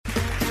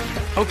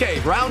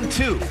Okay, round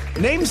two.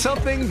 Name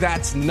something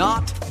that's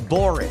not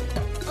boring.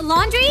 A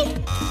laundry?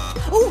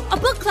 Ooh, a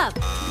book club.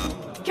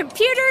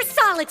 Computer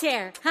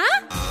solitaire,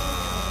 huh?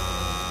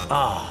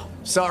 Ah,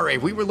 sorry,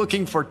 we were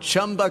looking for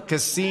Chumba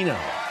Casino.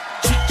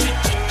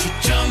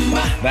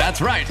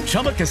 That's right,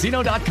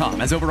 ChumbaCasino.com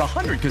has over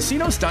 100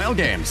 casino-style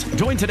games.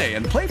 Join today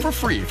and play for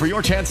free for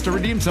your chance to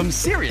redeem some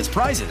serious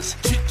prizes.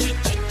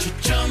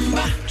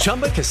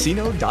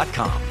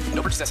 ChumbaCasino.com.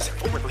 No purchase necessary.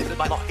 Void where prohibited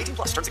by law. 18+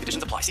 terms and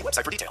conditions apply. See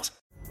website for details.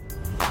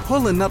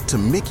 Pulling up to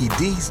Mickey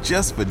D's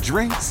just for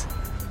drinks?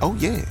 Oh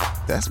yeah,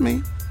 that's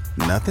me.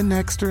 Nothing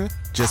extra,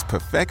 just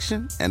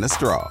perfection and a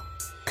straw.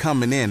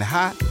 Coming in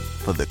hot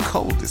for the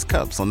coldest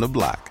cups on the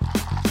block.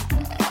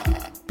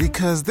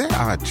 Because there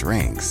are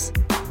drinks.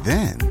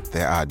 Then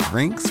there are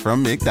drinks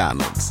from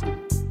McDonald's.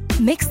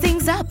 Mix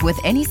things up with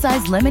any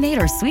size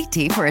lemonade or sweet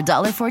tea for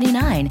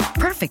 $1.49.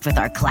 Perfect with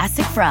our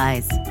classic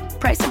fries.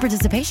 Price and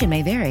participation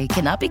may vary.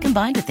 Cannot be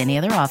combined with any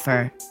other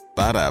offer.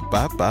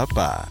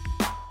 Ba-da-ba-ba-ba.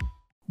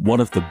 One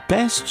of the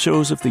best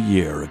shows of the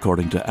year,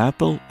 according to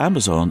Apple,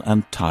 Amazon,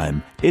 and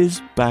Time,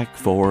 is back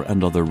for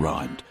another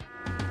round.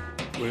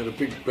 We had a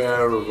big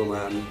bear of a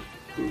man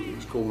who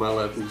was called Mal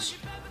Evans,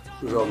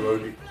 who was our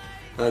roadie.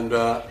 And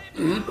I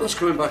was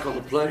coming back on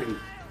the plane,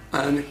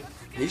 and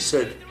he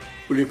said,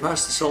 "Will you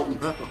pass the salt and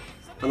pepper?"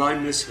 And I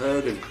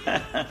misheard him.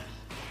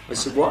 I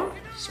said, "What?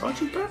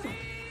 Sergeant Pepper?"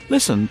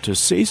 Listen to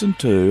Season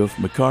 2 of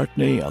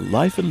McCartney, A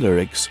Life in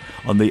Lyrics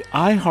on the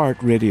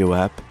iHeartRadio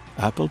app,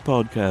 Apple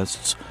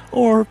Podcasts,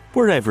 or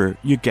wherever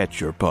you get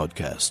your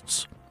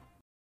podcasts.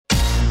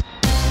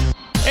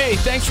 Hey,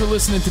 thanks for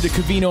listening to the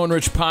Covino and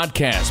Rich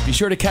podcast. Be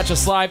sure to catch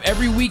us live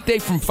every weekday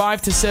from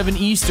 5 to 7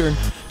 Eastern,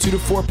 2 to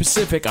 4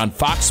 Pacific on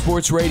Fox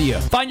Sports Radio.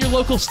 Find your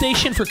local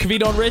station for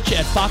Covino and Rich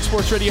at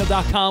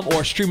foxsportsradio.com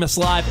or stream us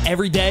live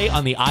every day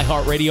on the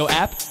iHeartRadio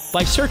app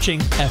by searching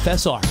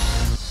FSR.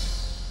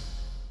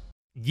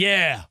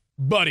 Yeah,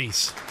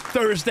 buddies.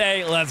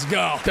 Thursday, let's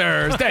go.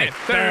 Thursday.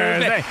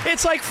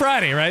 It's like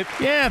Friday, right?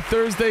 Yeah,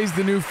 Thursday's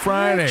the new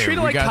Friday. Treat it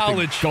We like got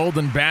college. The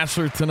Golden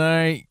Bachelor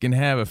tonight. You can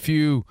have a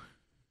few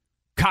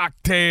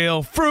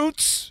cocktail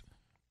fruits.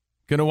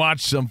 Gonna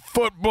watch some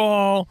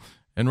football.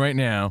 And right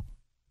now,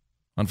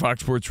 on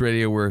Fox Sports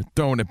Radio, we're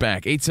throwing it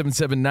back.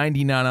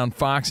 877-99 on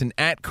Fox and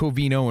at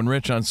Covino and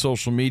Rich on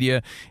social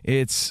media.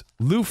 It's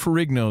Lou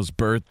Ferrigno's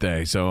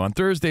birthday. So on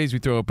Thursdays, we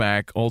throw it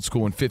back, old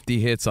school and 50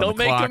 hits on Don't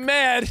the make clock. him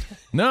mad.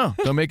 No,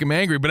 don't make him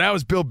angry. But that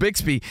was Bill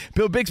Bixby.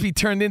 Bill Bixby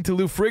turned into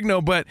Lou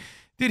Ferrigno, but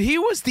dude, he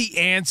was the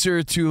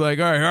answer to like,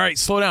 all right,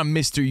 slow down,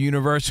 Mr.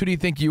 Universe. Who do you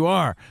think you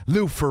are?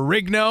 Lou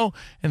Ferrigno?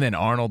 And then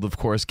Arnold, of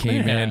course,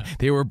 came in.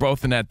 They were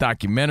both in that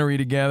documentary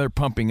together,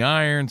 Pumping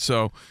Iron.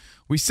 So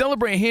we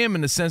celebrate him in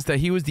the sense that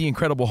he was the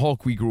Incredible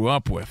Hulk we grew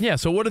up with. Yeah,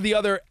 so what are the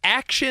other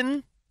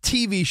action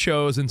TV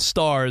shows and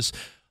stars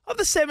of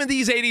the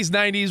 70s, 80s,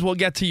 90s? We'll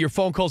get to your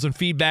phone calls and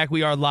feedback.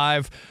 We are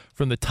live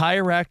from the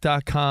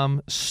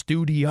TireRack.com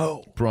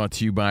studio. Brought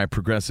to you by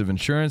Progressive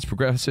Insurance.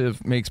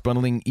 Progressive makes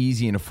bundling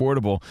easy and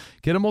affordable.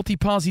 Get a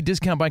multi-policy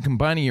discount by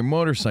combining your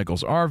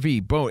motorcycles,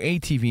 RV, boat,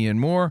 ATV, and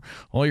more.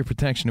 All your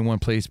protection in one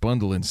place.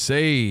 Bundle and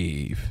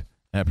save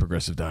at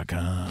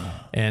Progressive.com.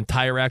 And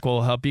Tire Rack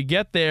will help you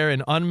get there.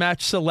 An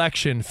unmatched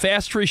selection,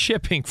 fast free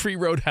shipping, free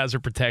road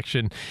hazard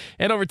protection,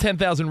 and over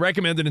 10,000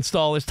 recommended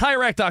installers.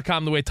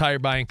 TireRack.com, the way tire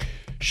buying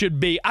should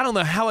be. I don't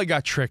know how I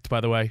got tricked,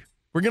 by the way.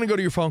 We're going to go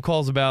to your phone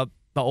calls about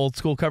the old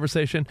school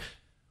conversation.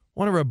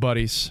 One of our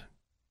buddies,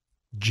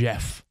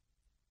 Jeff.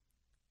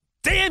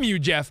 Damn you,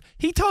 Jeff.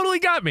 He totally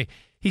got me.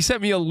 He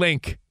sent me a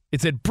link. It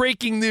said,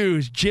 breaking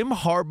news, Jim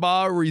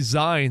Harbaugh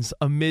resigns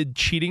amid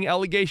cheating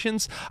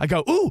allegations. I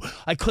go, ooh.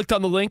 I clicked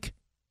on the link,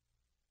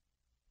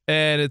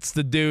 and it's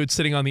the dude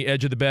sitting on the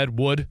edge of the bed,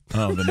 Wood.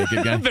 Oh, the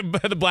naked guy?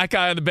 the black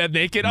guy on the bed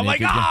naked. I'm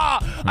like, Naked guy.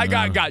 I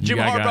got Jim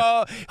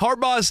Harbaugh.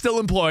 Harbaugh is still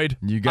employed.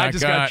 I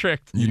just got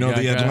tricked. You know,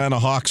 the Atlanta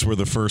Hawks were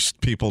the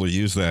first people to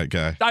use that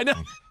guy. I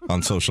know.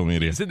 On social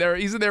media. He's in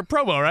their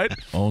promo, right?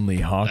 Only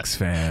Hawks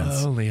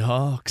fans. Only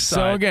Hawks.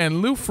 So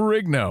again, Lou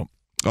Ferrigno.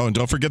 Oh, and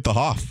don't forget the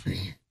Hoff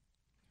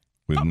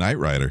with Knight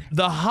Rider.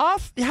 The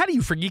Hoff? How do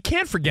you forget? You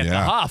can't forget the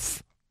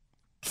Hoff.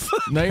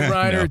 Knight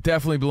Rider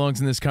definitely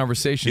belongs in this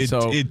conversation.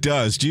 It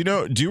does. Do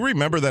you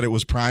remember that it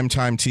was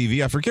primetime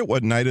TV? I forget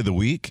what night of the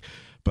week,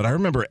 but I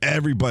remember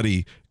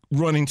everybody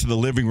running to the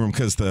living room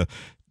because the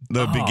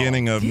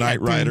beginning of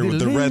Knight Rider with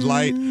the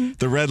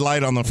red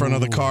light on the front of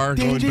the car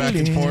going back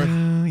and forth.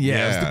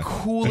 Yeah, it was the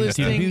coolest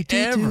thing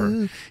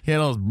ever. He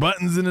had all those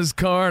buttons in his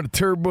car, the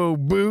turbo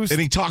boost.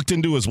 And he talked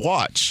into his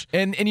watch.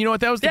 And you know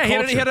what? That was the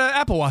culture. He had an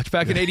Apple Watch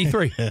back in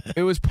 83.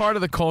 It was part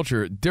of the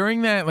culture.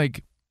 During that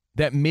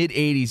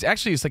mid-'80s,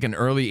 actually it's like an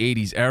early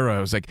 80s era,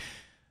 it was like,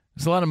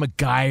 there's a lot of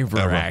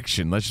MacGyver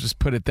action. Let's just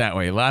put it that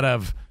way. A lot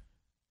of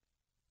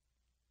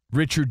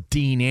Richard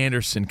Dean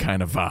Anderson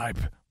kind of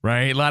vibe.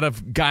 Right? A lot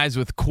of guys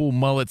with cool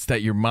mullets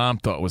that your mom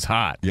thought was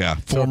hot. Yeah,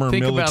 former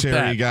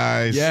military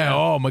guys. Yeah,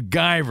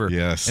 MacGyver.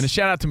 Yes. And a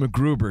shout out to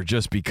MacGruber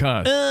just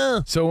because.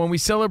 So when we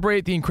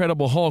celebrate the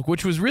Incredible Hulk,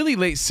 which was really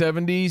late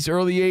 70s,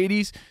 early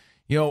 80s,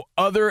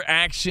 other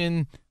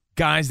action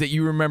guys that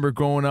you remember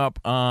growing up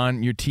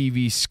on your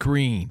TV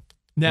screen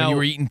when you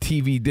were eating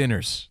TV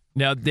dinners.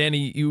 Now,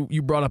 Danny,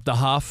 you brought up the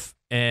Huff,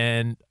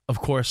 and, of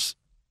course,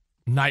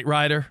 Knight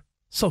Rider.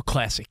 So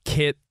classic.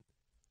 Kit.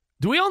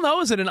 Do we all know,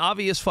 is it an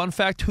obvious fun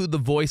fact, who the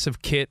voice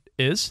of Kit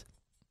is?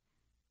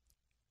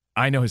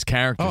 I know his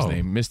character's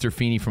name, Mr.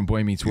 Feeney from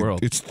Boy Meets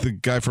World. It's the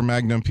guy from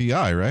Magnum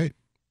P.I., right?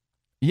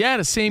 Yeah,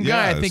 the same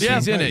guy. I think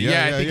he's in it.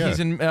 Yeah, I think he's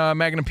in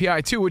Magnum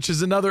P.I. too, which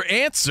is another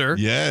answer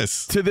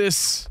to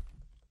this.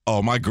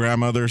 Oh, my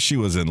grandmother, she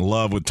was in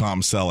love with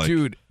Tom Selleck.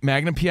 Dude,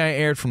 Magnum P.I.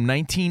 aired from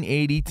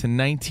 1980 to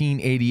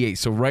 1988,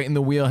 so right in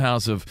the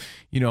wheelhouse of,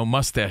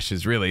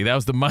 mustaches, really. That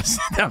was the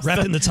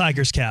repping the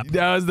Tigers cap.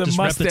 That was the Just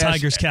mustache rep the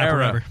Tigers cap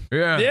era.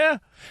 Forever. Yeah.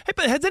 Hey,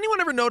 but has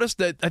anyone ever noticed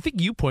that, I think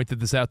you pointed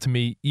this out to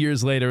me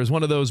years later, as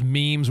one of those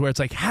memes where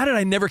it's like, how did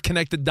I never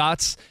connect the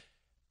dots?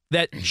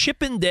 That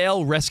Chip and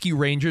Dale Rescue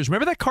Rangers,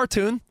 remember that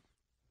cartoon?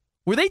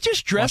 Were they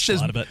just dressed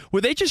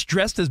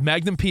as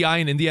Magnum P.I.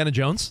 and Indiana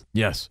Jones?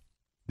 Yes.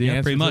 The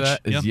answer pretty much. to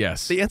that is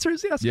yes. The answer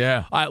is yes?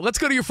 Yeah. All right, let's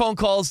go to your phone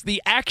calls.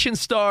 The action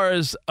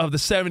stars of the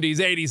 70s,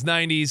 80s,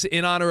 90s,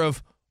 in honor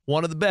of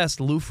one of the best,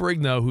 Lou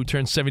Ferrigno, who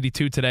turned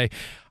 72 today.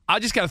 I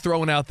just got to throw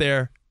one out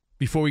there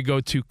before we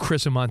go to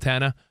Chris in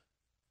Montana.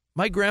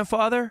 My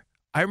grandfather,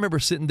 I remember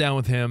sitting down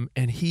with him,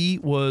 and he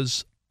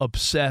was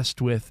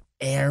obsessed with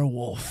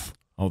Airwolf.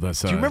 Oh,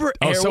 that's Do you remember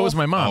Airwolf? so was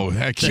my mom. Oh,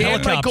 heck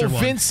Jan yeah. Michael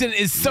Vincent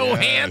is so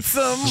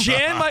handsome.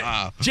 Jan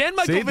Michael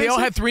Vincent. They all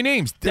had three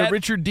names.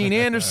 Richard Dean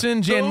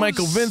Anderson, Jan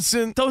Michael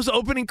Vincent. Those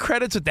opening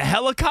credits with the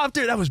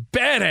helicopter, that was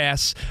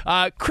badass.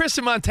 Chris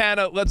in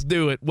Montana, let's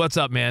do it. What's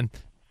up, man?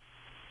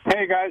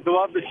 Hey, guys, I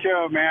love the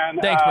show, man.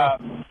 Thanks,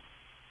 bro.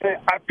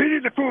 I pity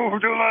the fool who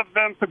don't love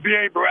them for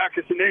B.A.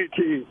 Baracus in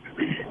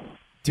 18.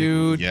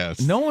 Dude,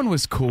 no one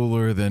was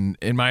cooler than,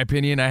 in my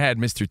opinion, I had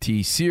Mr.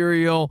 T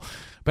cereal,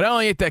 but I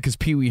only ate that because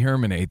Pee Wee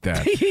Herman ate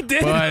that. He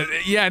did. But,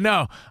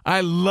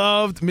 I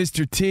loved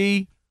Mr.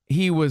 T.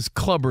 He was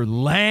Clubber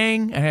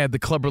Lang. I had the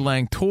Clubber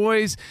Lang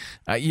toys.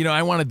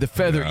 I wanted the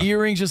feather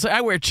earrings.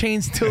 I wear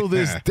chains till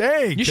this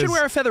day. You should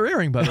wear a feather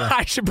earring, by the way.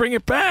 I should bring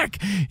it back,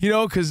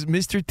 because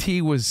Mr. T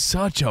was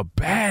such a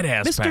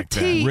badass Mr.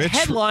 T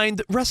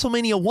headlined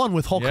WrestleMania 1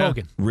 with Hulk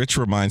Hogan. Rich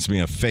reminds me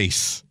of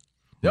Face.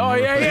 Oh,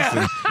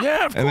 yeah.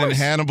 Yeah, of course. And then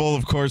Hannibal,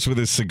 of course, with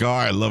his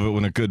cigar. I love it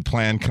when a good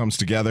plan comes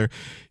together.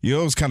 It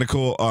was kind of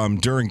cool.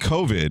 During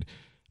COVID,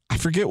 I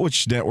forget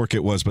which network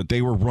it was, but they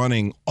were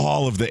running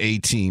all of the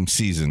A-Team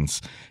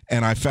seasons.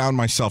 And I found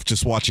myself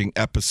just watching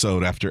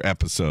episode after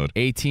episode.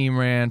 A-Team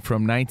ran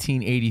from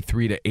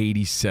 1983 to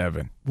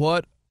 87.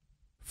 What?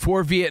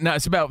 For Vietnam.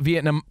 It's about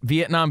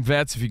Vietnam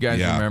vets, if you guys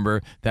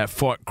remember, that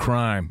fought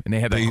crime. And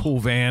they had that cool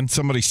van.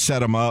 Somebody set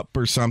them up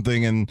or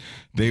something, and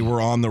they were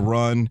on the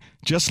run,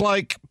 just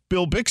like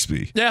Bill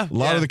Bixby. Yeah. A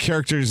lot of the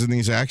characters in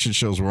these action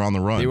shows were on the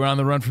run. They were on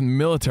the run from the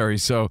military.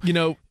 So,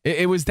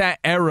 it was that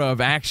era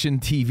of action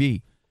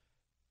TV.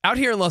 Out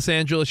here in Los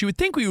Angeles, you would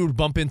think we would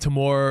bump into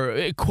more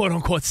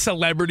quote-unquote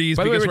celebrities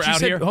By the way, because Rich, we're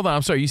out here. Hold on,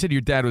 I'm sorry. You said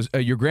your dad was,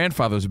 your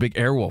grandfather was a big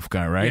Airwolf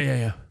guy, right?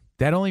 Yeah.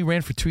 That only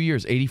ran for 2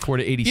 years, 84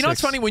 to 86. You know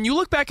what's funny? When you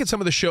look back at some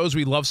of the shows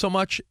we love so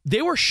much,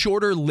 they were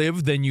shorter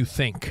lived than you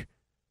think.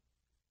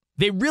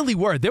 They really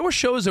were. There were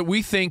shows that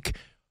we think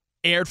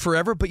aired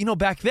forever, but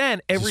back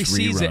then, every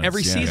season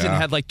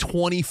had like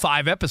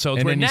 25 episodes.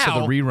 And where then you now saw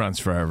the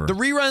reruns forever. The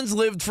reruns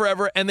lived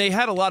forever, and they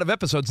had a lot of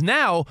episodes.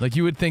 Now, like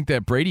you would think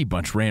that Brady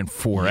Bunch ran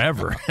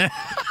forever.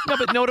 No,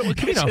 but no, it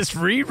just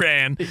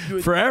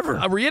reran forever.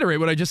 I'll reiterate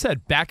what I just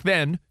said. Back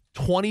then,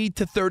 20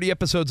 to 30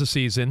 episodes a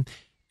season.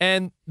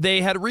 And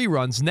they had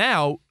reruns.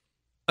 Now,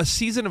 a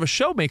season of a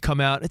show may come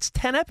out. It's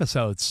 10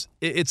 episodes.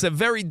 It's a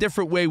very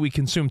different way we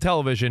consume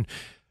television.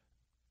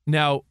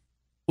 Now,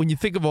 when you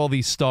think of all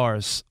these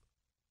stars,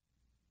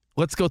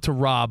 let's go to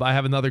Rob. I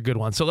have another good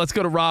one. So let's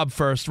go to Rob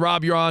first.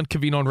 Rob, you're on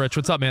Covino and Rich.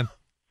 What's up, man?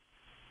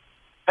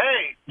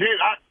 Hey, dude,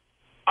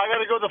 I got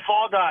to go the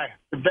Fall Guy.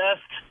 The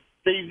best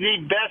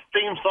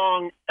theme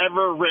song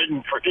ever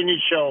written for any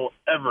show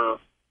ever.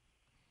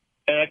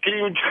 And I couldn't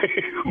even tell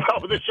you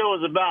what the show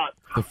was about.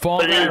 The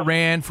Fall Guy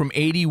ran from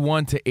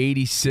 81 to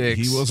 86.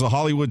 He was a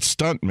Hollywood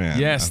stuntman.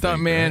 Yeah,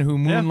 stuntman who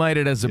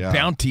moonlighted as a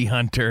bounty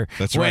hunter.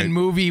 That's when right.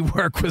 movie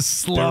work was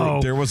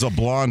slow. There was a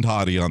blonde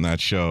hottie on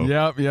that show.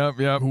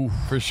 Yep. Ooh,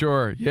 for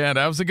sure. Yeah,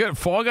 that was a good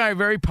Fall Guy,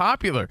 very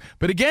popular.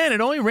 But again, it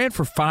only ran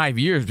for 5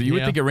 years, but you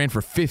would think it ran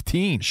for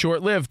 15.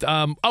 Short-lived.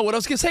 What I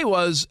was going to say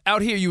was,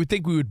 out here, you would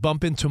think we would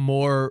bump into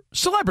more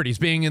celebrities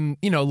being in,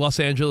 Los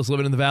Angeles,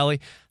 living in the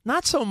Valley.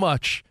 Not so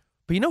much.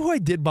 But you know who I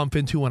did bump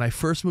into when I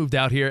first moved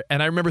out here?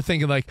 And I remember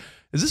thinking,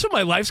 is this what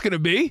my life's going to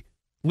be?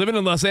 Living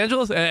in Los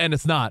Angeles? And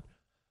it's not.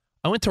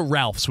 I went to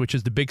Ralph's, which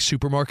is the big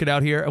supermarket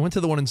out here. I went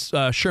to the one in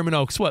Sherman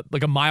Oaks,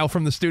 like a mile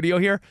from the studio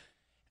here.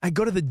 I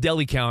go to the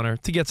deli counter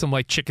to get some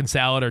chicken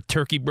salad or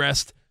turkey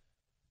breast.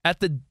 At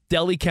the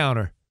deli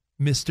counter,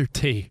 Mr.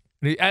 T.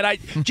 And I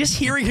just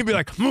hearing him be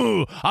like,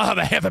 "Moo, I'll have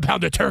a half a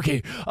pound of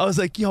turkey." I was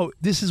like, "Yo,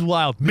 this is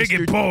wild." Make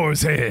it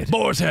boar's head.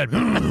 Boar's head.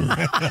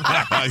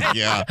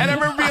 Yeah. And I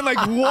remember being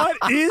like, "What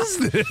is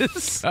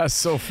this?" That's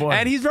so funny.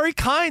 And he's very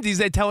kind. He's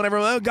like telling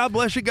everyone, "Oh, God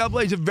bless you, God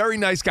bless you." He's a very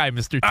nice guy,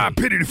 Mr. T. I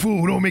pity the fool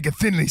who don't make it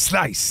thinly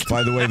sliced.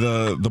 By the way,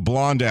 the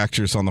blonde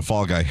actress on The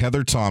Fall Guy,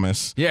 Heather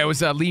Thomas. Yeah, it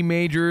was Lee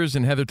Majors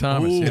and Heather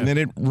Thomas. Yeah. And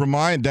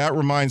then that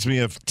reminds me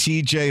of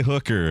T.J.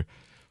 Hooker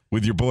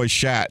with your boy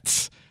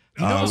Shatz.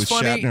 With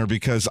funny? Shatner,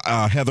 because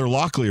Heather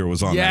Locklear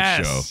was on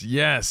that show.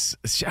 Yes.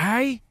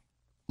 I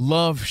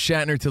love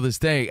Shatner to this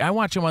day. I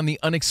watch him on The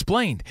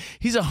Unexplained.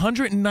 He's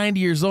 190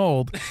 years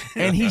old,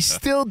 and he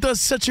still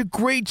does such a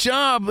great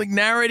job like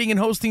narrating and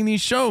hosting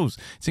these shows.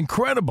 It's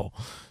incredible.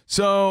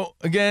 So,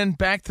 again,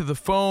 back to the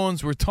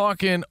phones. We're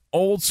talking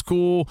old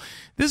school.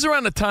 This is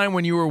around the time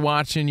when you were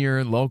watching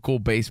your local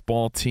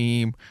baseball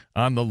team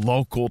on the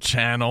local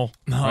channel,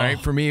 right?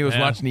 For me, it was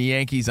watching the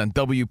Yankees on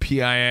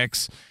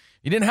WPIX.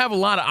 You didn't have a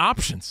lot of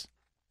options.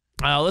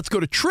 Let's go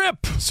to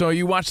Trip. So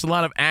you watched a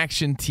lot of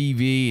action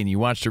TV, and you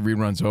watched the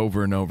reruns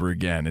over and over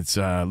again. It's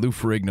Lou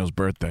Ferrigno's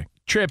birthday.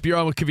 Trip, you're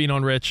on with Covino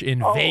and Rich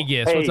in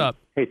Vegas. Hey, what's up?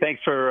 Hey,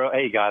 thanks for,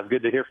 hey, guys,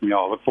 good to hear from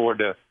y'all. Look forward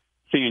to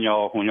seeing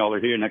y'all when y'all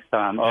are here next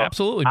time.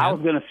 Absolutely, man. I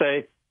was going to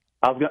say,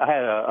 I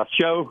had a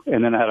show,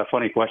 and then I had a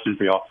funny question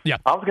for y'all. Yeah.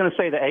 I was going to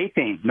say the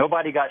A-Team.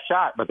 Nobody got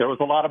shot, but there was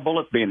a lot of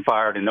bullets being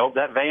fired, and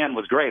that van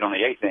was great on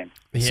the A-Team.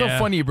 It's so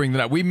funny you bring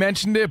that up. We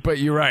mentioned it, but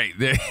you're right.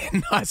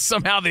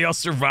 Somehow they all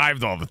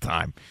survived all the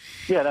time.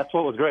 Yeah, that's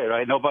what was great,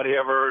 right? There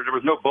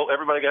was no bullet.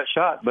 Everybody got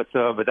shot, but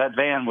that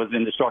van was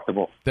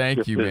indestructible.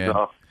 Thank you, man.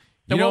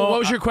 What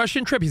was your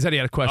question, Trip? He said he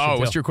had a question. Oh,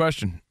 what's your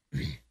question?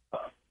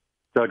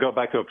 So go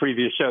back to a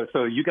previous show.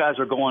 So you guys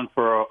are going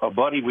for a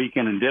buddy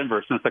weekend in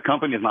Denver since the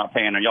company is not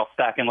paying. Are y'all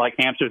stacking like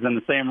hamsters in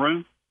the same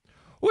room?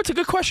 Well, it's a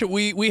good question.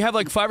 We have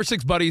like 5 or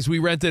 6 buddies. We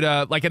rented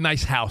like a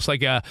nice house,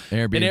 like an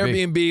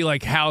Airbnb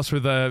like house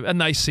with a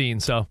nice scene.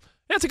 So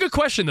that's a good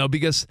question though,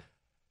 because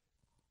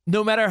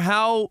no matter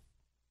how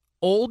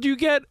old you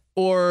get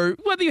or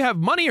whether you have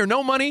money or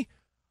no money,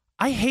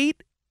 I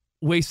hate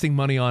wasting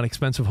money on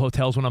expensive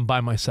hotels when I'm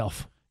by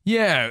myself.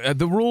 Yeah,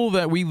 the rule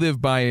that we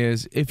live by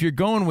is if you're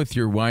going with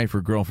your wife or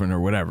girlfriend or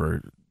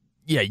whatever,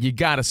 yeah, you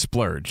got to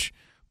splurge.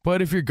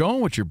 But if you're going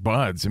with your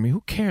buds, I mean,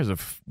 who cares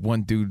if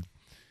one dude...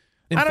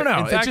 I don't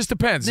know. It just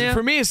depends. Yeah.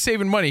 For me, it's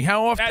saving money.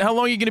 How long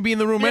are you going to be in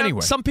the room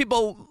anyway? Some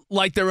people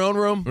like their own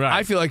room. Right.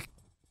 I feel like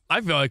I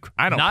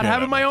don't not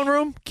having my own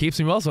room keeps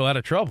me also out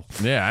of trouble.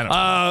 Yeah,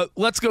 I don't.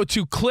 Let's go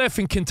to Cliff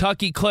in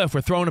Kentucky. Cliff, we're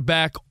throwing it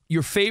back.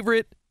 Your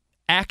favorite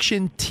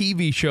action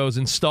TV shows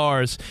and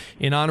stars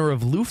in honor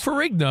of Lou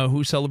Ferrigno,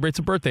 who celebrates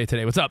a birthday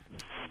today. What's up?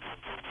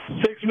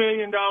 $6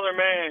 Million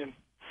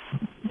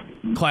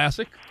Man.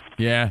 Classic.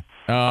 Yeah.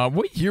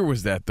 What year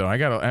was that though?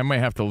 I might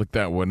have to look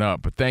that one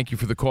up. But thank you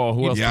for the call.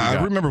 Who else? Yeah,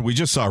 I remember we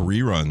just saw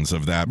reruns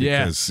of that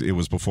because it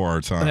was before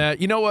our time.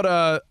 You know what?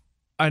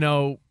 I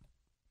know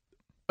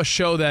a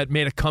show that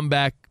made a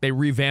comeback. They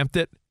revamped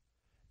it,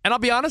 and I'll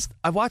be honest.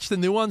 I've watched the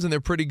new ones and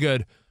they're pretty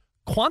good.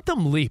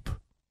 Quantum Leap.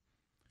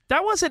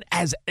 That wasn't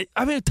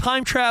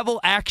time travel,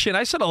 action.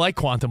 I sort of like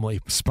Quantum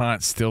Leap.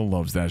 Spot still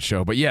loves that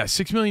show. But yeah,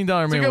 $6 Million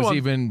Man was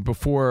even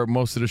before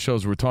most of the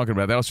shows we're talking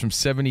about. That was from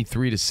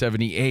 73 to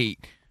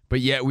 78.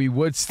 But yet we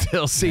would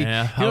still see.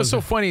 Yeah, you know what's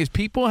so funny is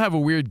people have a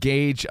weird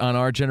gauge on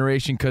our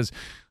generation because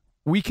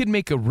we could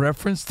make a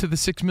reference to the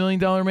 $6 Million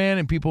Man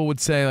and people would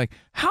say, like,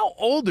 how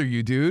old are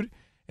you, dude?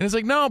 And it's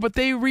like, no, but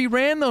they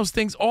reran those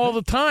things all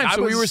the time.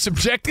 So we were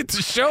subjected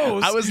to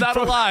shows. I was not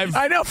alive.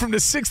 I know, from the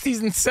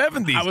 60s and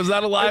 70s. I was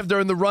not alive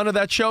during the run of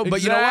that show.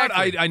 But you know what?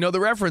 I know the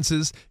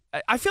references.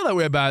 I feel that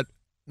way about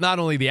not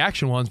only the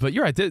action ones, but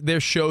you're right.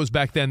 There's shows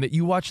back then that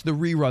you watched the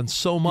reruns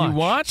so much. You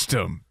watched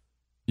them.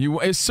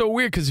 It's so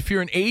weird because if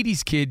you're an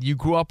 80s kid, you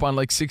grew up on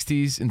like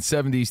 60s and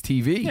 70s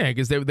TV. Yeah,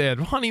 because they had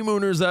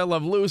Honeymooners, I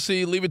Love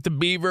Lucy, Leave It to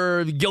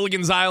Beaver,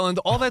 Gilligan's Island.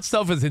 All that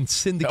stuff is in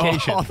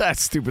syndication. All that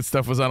stupid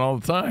stuff was on all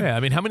the time. Yeah, I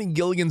mean, how many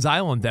Gilligan's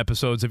Island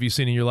episodes have you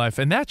seen in your life?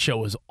 And that show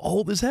was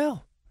old as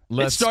hell.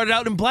 It started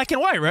out in black and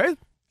white, right?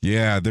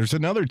 Yeah, there's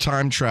another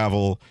time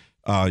travel.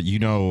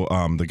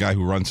 The guy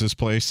who runs this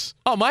place.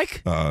 Oh,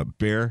 Mike?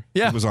 Bear.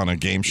 Yeah. He was on a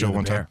game show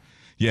one time.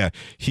 Yeah,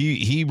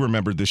 he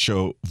remembered the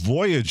show.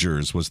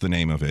 Voyagers was the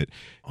name of it.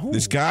 Oh.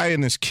 This guy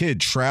and this kid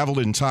traveled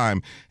in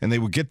time, and they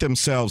would get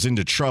themselves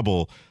into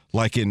trouble,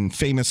 like in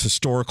famous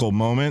historical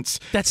moments.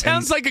 That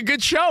sounds like a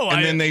good show.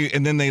 And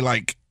then they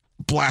like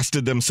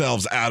blasted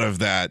themselves out of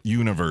that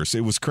universe.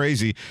 It was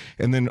crazy.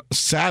 And then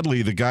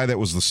sadly, the guy that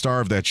was the star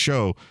of that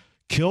show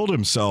killed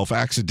himself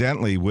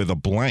accidentally with a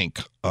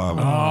blank.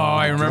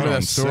 I remember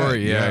that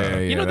story. Yeah.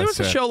 You know, there was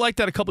a show like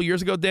that a couple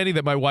years ago, Danny,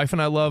 that my wife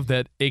and I loved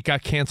that it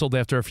got canceled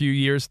after a few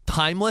years.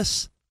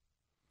 Timeless,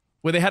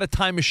 where they had a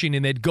time machine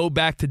and they'd go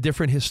back to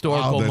different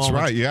historical moments. That's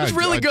right. Yeah, it was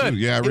really good.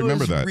 Yeah, I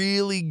remember that.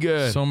 Really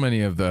good. So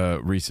many of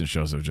the recent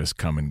shows have just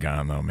come and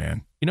gone, though,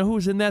 man. You know who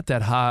was in that?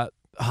 That hot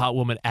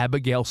woman,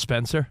 Abigail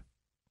Spencer.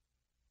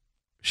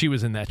 She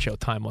was in that show,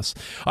 Timeless.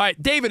 All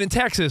right, David in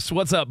Texas,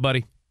 what's up,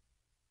 buddy?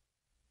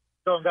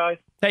 What's going, guys?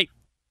 Hey.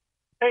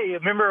 Hey,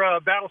 remember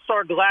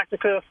Battlestar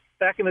Galactica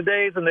back in the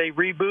days, and they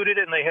rebooted it,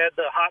 and they had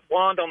the hot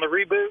blonde on the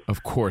reboot?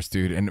 Of course,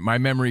 dude. And my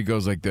memory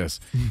goes like this.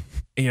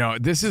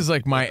 This is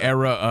like my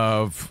era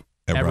of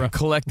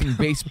collecting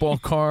baseball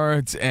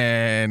cards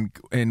and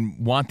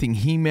wanting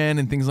He-Man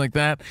and things like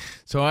that.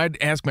 So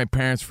I'd ask my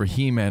parents for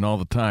He-Man all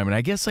the time. And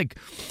I guess like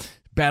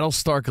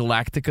Battlestar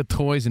Galactica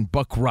toys and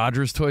Buck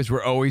Rogers toys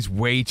were always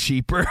way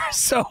cheaper.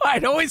 So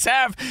I'd always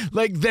have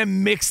like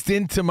them mixed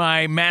into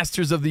my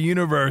Masters of the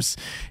Universe.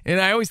 And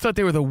I always thought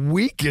they were the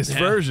weakest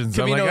versions.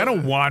 I'm like, I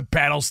don't want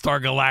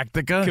Battlestar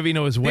Galactica.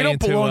 Cavino is way they don't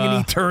into belong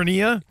in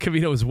Eternia.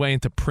 Cavino is way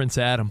into Prince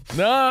Adam.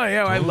 No,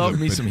 yeah, I love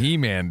me some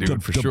He-Man,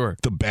 dude, for sure.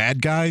 The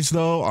bad guys,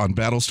 though, on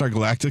Battlestar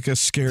Galactica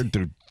scared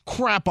the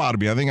crap out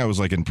of me. I think I was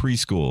like in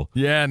preschool.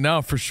 Yeah,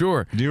 no, for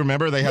sure. Do you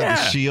remember they had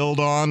the shield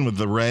on with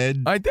the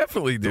red? I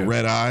definitely do. The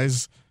red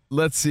eyes.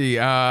 Let's see.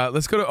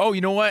 Let's go to. Oh,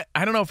 you know what?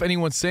 I don't know if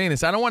anyone's saying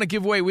this. I don't want to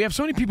give away. We have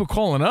so many people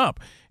calling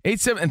up.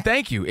 87 and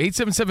thank you.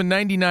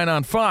 877-99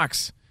 on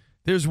Fox.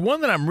 There's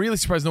one that I'm really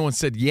surprised no one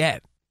said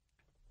yet.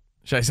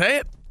 Should I say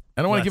it?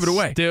 I don't want to give it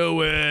away.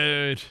 Do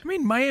it. I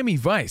mean, Miami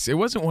Vice. It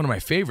wasn't one of my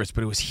favorites,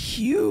 but it was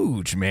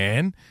huge,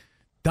 man.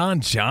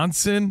 Don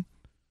Johnson,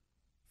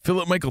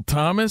 Philip Michael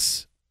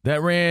Thomas. That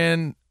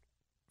ran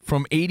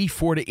from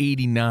 84 to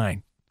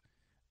 89.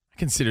 I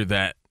consider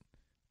that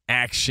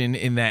action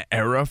in that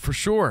era for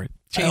sure.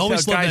 I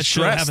always loved that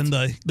show, having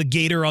the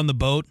gator on the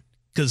boat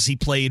because he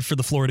played for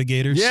the Florida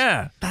Gators.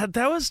 Yeah,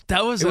 that was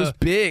it was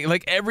big.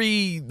 Like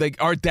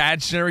our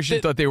dad's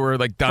generation thought they were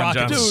like Don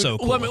Johnson. Dude, so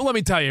cool. let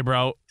me tell you,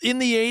 bro. In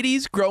the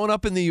 80s, growing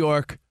up in New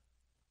York,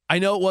 I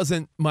know it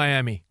wasn't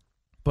Miami,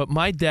 but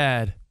my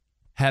dad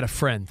had a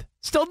friend.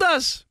 Still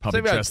does.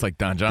 Probably dressed like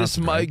Don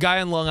Johnson. This guy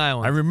in Long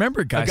Island. I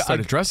remember guys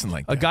started dressing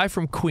like that. A guy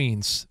from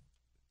Queens,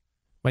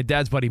 my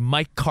dad's buddy,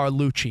 Mike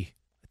Carlucci,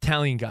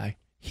 Italian guy.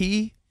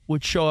 He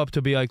would show up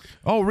to be like,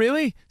 oh,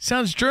 really?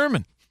 Sounds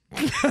German.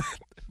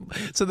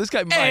 So this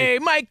guy, Mike. Hey,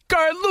 Mike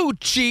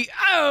Carlucci.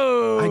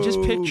 Oh. I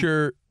just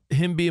picture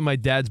him being my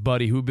dad's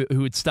buddy who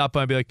would stop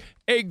by and be like,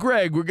 hey,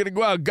 Greg, we're going to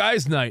go out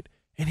guys' night.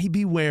 And he'd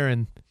be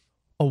wearing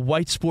a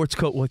white sports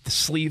coat with the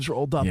sleeves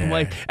rolled up.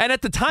 Yeah. And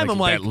at the time, I'm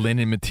like, that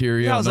linen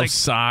material, I was like,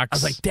 socks. I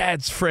was like,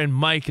 Dad's friend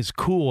Mike is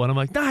cool. And I'm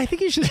like, nah, I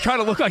think he's just trying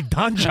to look like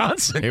Don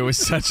Johnson. It was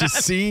such a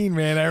scene,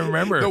 man. I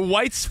remember. The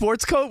white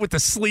sports coat with the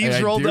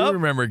sleeves rolled up. I do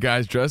remember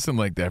guys dressing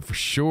like that for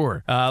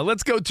sure.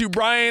 Let's go to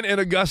Brian in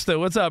Augusta.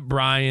 What's up,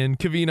 Brian?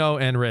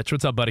 Cavino and Rich.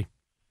 What's up, buddy?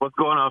 What's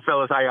going on,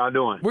 fellas? How y'all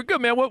doing? We're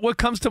good, man. What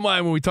comes to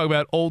mind when we talk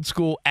about old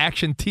school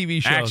action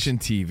TV shows? Action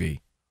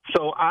TV.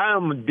 So I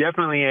am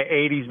definitely an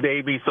 80s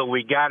baby, so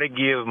we got to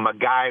give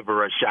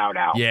MacGyver a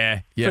shout-out.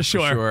 Yeah, for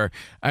sure.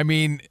 I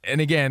mean,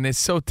 and again, it's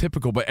so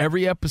typical, but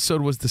every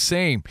episode was the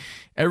same.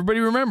 Everybody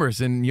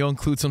remembers, and you'll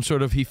include some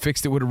sort of he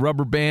fixed it with a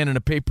rubber band and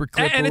a paper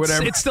clip or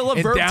whatever. It's still a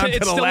verb. Down to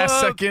the last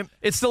second.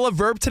 It's still a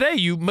verb today.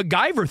 You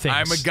MacGyver things.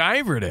 I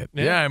MacGyvered it.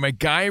 Yeah, I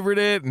MacGyvered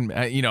it. And,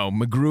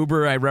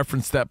 MacGruber, I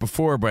referenced that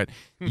before, but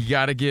you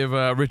got to give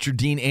Richard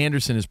Dean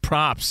Anderson his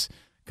props.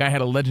 Guy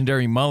had a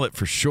legendary mullet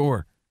for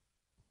sure.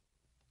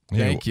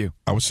 Thank you.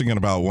 I was thinking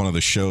about one of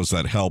the shows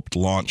that helped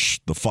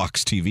launch the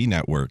Fox TV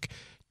network,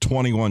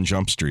 21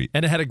 Jump Street.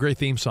 And it had a great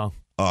theme song.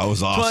 Oh, it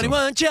was awesome.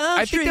 21 Jump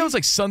Street. I think that was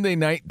like Sunday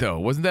night, though.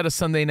 Wasn't that a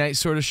Sunday night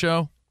sort of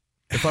show?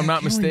 If I'm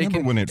not mistaken.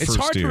 Remember when it's first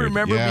hard to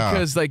remember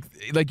because,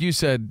 like you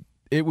said,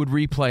 it would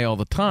replay all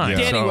the time.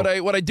 Yeah. Danny,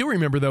 what I do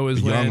remember, though,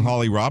 is young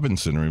Holly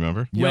Robinson,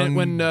 remember?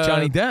 When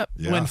Johnny Depp.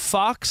 Yeah. When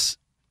Fox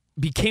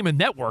became a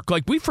network,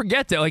 like we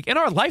forget that, like in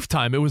our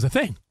lifetime, it was a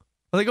thing.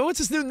 Like, oh, what's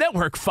this new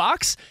network,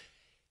 Fox?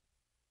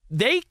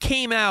 They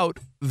came out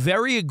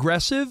very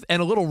aggressive and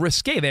a little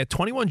risque. They had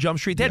 21 Jump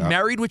Street. They had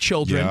Married with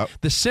Children,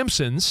 The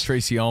Simpsons,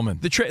 Tracy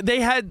Ullman. They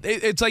had.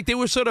 It's like they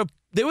were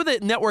the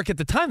network at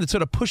the time that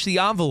sort of pushed the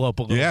envelope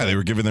a little. Yeah, bit. they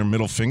were giving their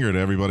middle finger to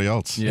everybody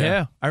else.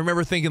 Yeah, I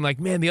remember thinking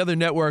like, man, the other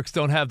networks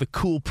don't have the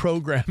cool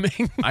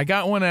programming. I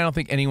got one I don't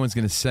think anyone's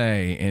going to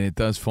say, and it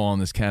does fall in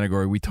this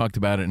category. We talked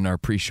about it in our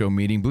pre-show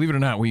meeting. Believe it or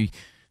not, we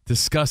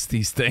discuss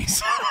these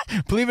things.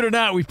 Believe it or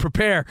not, we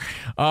prepare.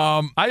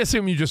 I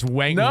assume you just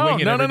wing it.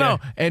 No.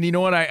 And you know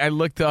what? I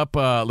looked up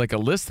like a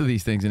list of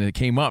these things, and it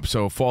came up,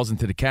 so it falls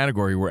into the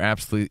category. We're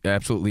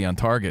absolutely on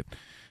target.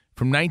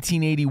 From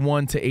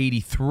 1981 to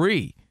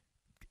 83,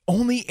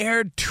 only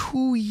aired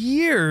 2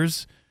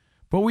 years,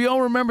 but we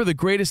all remember The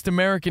Greatest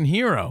American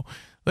Hero.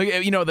 Like,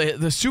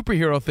 the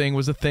superhero thing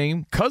was a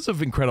thing because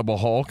of Incredible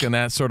Hulk and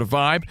that sort of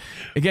vibe.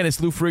 Again, it's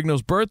Lou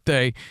Ferrigno's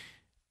birthday.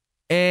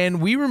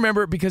 And we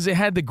remember it because it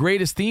had the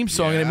greatest theme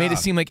song, and it made it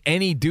seem like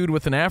any dude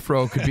with an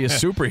afro could be a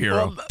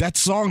superhero. Well, that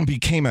song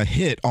became a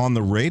hit on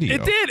the radio.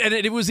 It did, and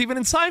it was even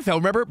in Seinfeld.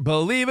 Remember,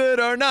 believe it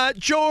or not,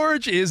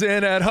 George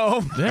isn't at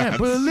home. Yeah,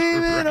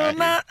 believe it or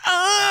not,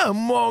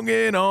 I'm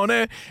walking on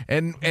it.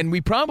 And we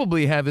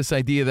probably have this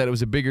idea that it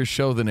was a bigger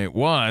show than it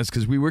was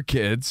because we were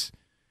kids.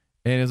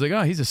 And it was like,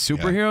 oh, he's a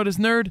superhero, this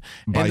nerd.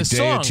 By and the day,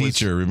 song a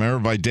teacher. Remember,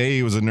 by day,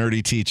 he was a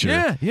nerdy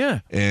teacher. Yeah.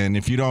 And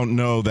if you don't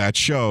know that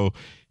show,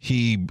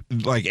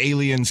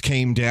 aliens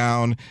came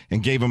down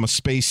and gave him a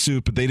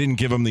spacesuit, but they didn't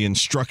give him the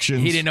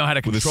instructions. He didn't know how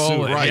to with control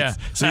the suit, it, right? yeah.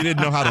 So he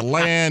didn't know how to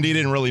land. He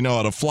didn't really know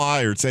how to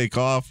fly or take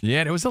off.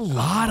 Yeah, there was a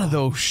lot of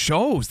those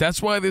shows.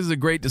 That's why this is a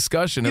great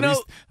discussion, at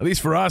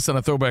least for us on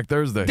a Throwback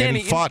Thursday. And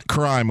he fought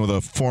crime with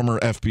a former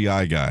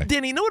FBI guy.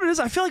 Danny, you know what it is?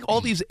 I feel like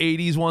all these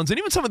 80s ones and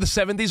even some of the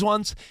 70s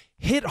ones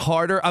hit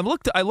harder. I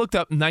looked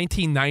up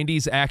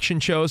 1990s action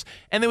shows,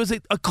 and there was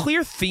a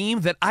clear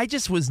theme that I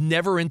just was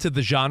never into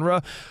the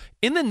genre.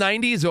 In the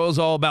 90s, it was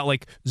all about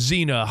like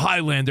Xena,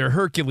 Highlander,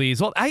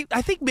 Hercules. Well, I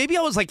think maybe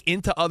I was like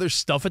into other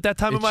stuff at that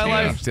time of my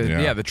life.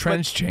 Yeah, the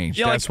trends changed.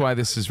 That's why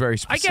this is very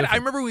specific. I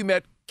remember we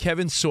met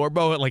Kevin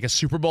Sorbo at like a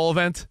Super Bowl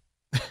event.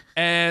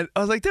 And I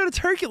was like, dude, it's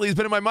Hercules.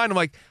 But in my mind, I'm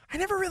like, I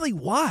never really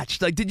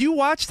watched. Like, did you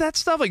watch that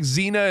stuff? Like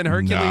Xena and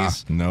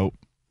Hercules? Nope.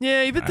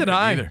 Yeah, either did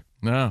I. Either.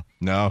 No.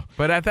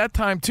 But at that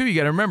time, too, you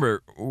got to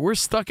remember, we're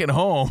stuck at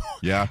home.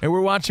 Yeah. And we're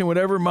watching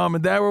whatever mom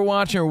and dad were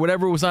watching or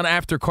whatever was on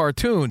after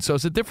cartoons. So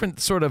it's a different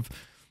sort of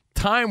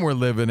time we're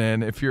living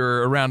in. If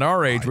you're around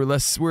our age, we're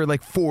like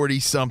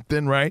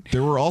 40-something, right?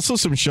 There were also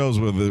some shows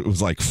where it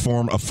was like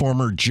a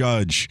former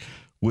judge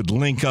would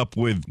link up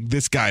with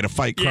this guy to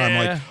fight crime,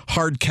 like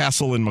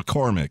Hardcastle and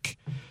McCormick.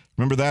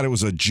 Remember that? It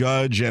was a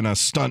judge and a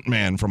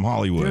stuntman from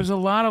Hollywood. There's a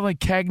lot of like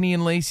Cagney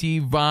and Lacey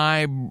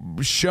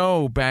vibe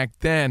show back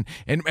then.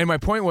 And my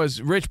point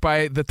was, Rich,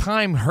 by the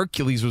time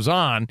Hercules was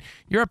on,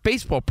 you're at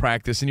baseball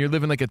practice and you're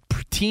living like a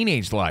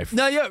teenage life.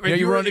 No, yeah.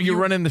 You're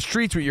running the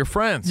streets with your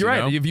friends. You're right.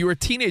 Know? If you were a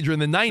teenager in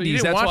the 90s, so you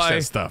didn't watch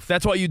that stuff.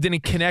 That's why you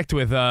didn't connect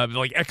with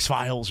like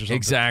X-Files or something.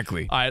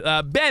 Exactly. All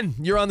right, Ben,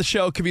 you're on the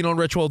show. Covino and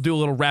Rich will do a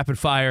little rapid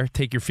fire,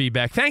 take your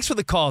feedback. Thanks for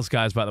the calls,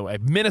 guys, by the way.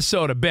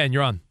 Minnesota, Ben,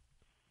 you're on.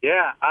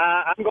 Yeah,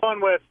 I'm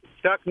going with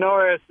Chuck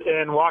Norris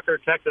in Walker,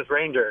 Texas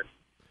Ranger.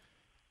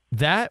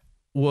 That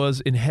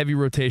was in heavy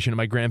rotation at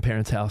my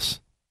grandparents' house.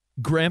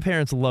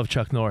 Grandparents love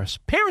Chuck Norris.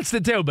 Parents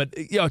did too, but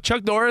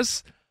Chuck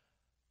Norris,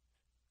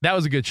 that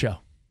was a good show.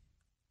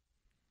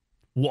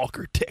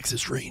 Walker,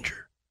 Texas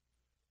Ranger.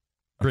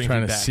 I'm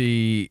trying to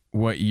see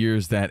what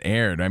years that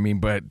aired. I mean,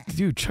 but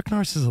dude, Chuck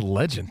Norris is a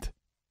legend.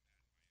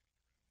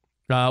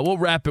 We'll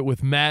wrap it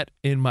with Matt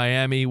in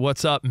Miami.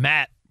 What's up,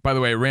 Matt? By the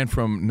way, it ran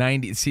from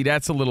 90. See,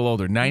 that's a little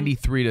older.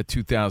 93 to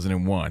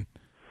 2001.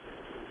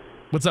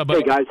 What's up, buddy?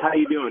 Hey, guys. How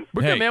you doing?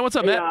 We're good, man. What's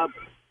up, Matt?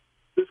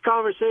 This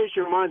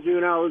conversation reminds me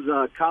when I was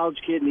a college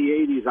kid in the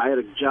 80s. I had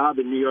a job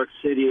in New York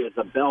City as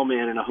a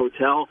bellman in a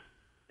hotel,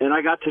 and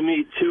I got to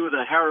meet two of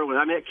the heroines.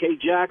 I met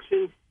Kate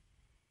Jackson,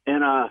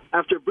 and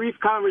after a brief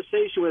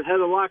conversation with Heather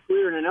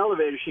Locklear in an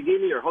elevator, she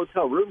gave me her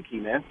hotel room key,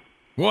 man.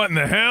 What in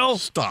the hell?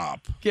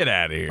 Stop. Get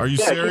out of here. Are you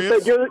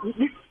serious?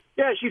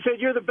 She said,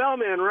 you're the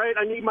bellman, right?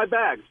 I need my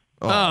bags.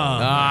 Boo.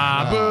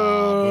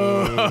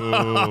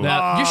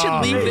 Now, you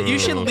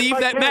should leave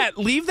that, Matt.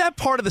 Leave that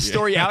part of the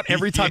story out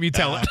every time you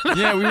tell it.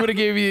 Yeah, we would have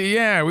gave you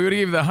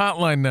the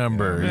hotline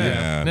number.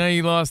 Yeah. Now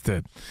you lost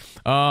it.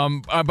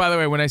 By the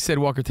way, when I said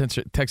Walker,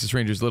 Texas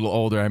Rangers a little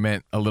older, I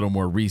meant a little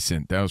more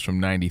recent. That was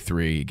from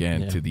 93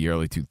 again to the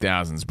early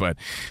 2000s. But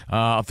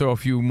I'll throw a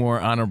few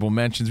more honorable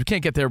mentions. We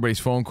can't get to everybody's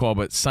phone call,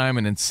 but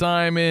Simon and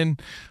Simon,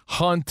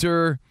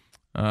 Hunter,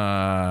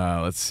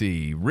 let's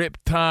see,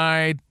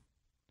 Riptide,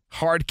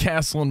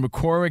 Hardcastle and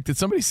McCormick. Did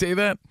somebody say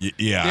that?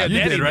 Yeah,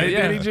 you did, right,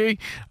 yeah. Danny G?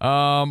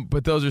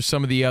 But those are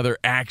some of the other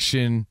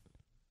action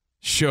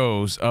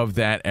shows of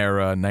that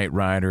era: Knight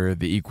Rider,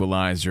 The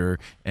Equalizer,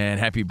 and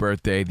Happy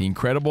Birthday, The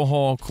Incredible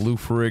Hulk, Lou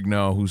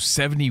Ferrigno, who's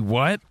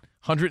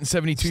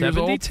 172 years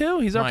old. 72?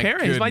 He's our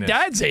parent. He's my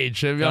dad's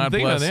age. God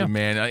bless him,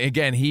 man.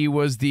 Again, he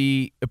was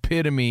the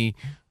epitome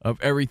of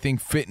everything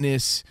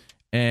fitness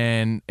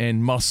and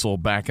muscle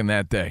back in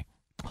that day.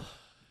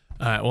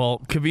 All right,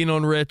 well, Covino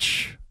and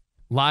Rich,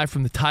 live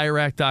from the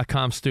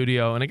TireRack.com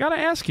studio. And I got to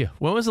ask you,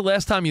 when was the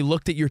last time you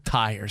looked at your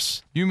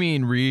tires? You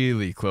mean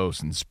really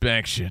close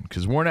inspection,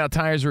 because worn-out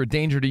tires are a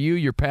danger to you,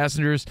 your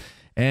passengers,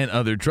 and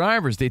other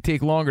drivers. They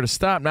take longer to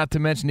stop, not to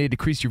mention they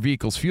decrease your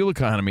vehicle's fuel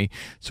economy.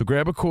 So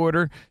grab a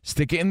quarter,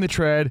 stick it in the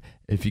tread.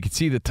 If you can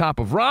see the top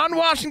of Ron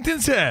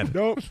Washington's head.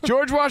 Nope.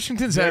 George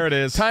Washington's head. There it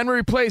is. Time to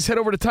replace. Head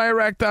over to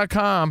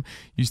TireRack.com.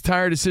 Use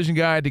Tire Decision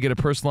Guide to get a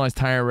personalized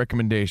tire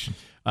recommendation.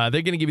 They're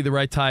going to give you the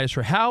right tires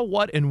for how,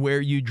 what, and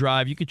where you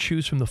drive. You could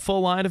choose from the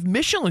full line of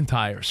Michelin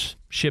tires.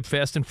 Ship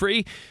fast and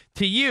free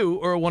to you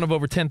or one of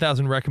over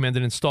 10,000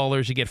 recommended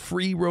installers. You get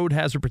free road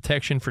hazard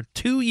protection for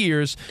 2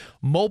 years.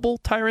 Mobile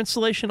tire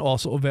installation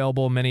also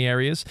available in many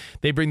areas.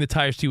 They bring the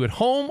tires to you at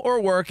home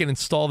or work and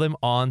install them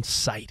on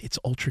site. It's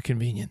ultra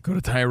convenient. Go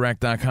to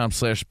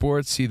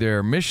TireRack.com/sports. See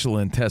their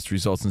Michelin test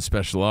results and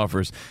special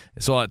offers.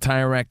 It's all at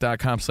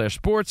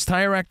TireRack.com/sports.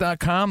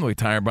 TireRack.com, the way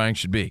tire buying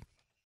should be.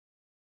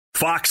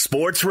 Fox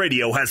Sports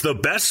Radio has the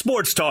best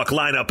sports talk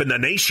lineup in the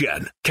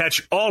nation.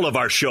 Catch all of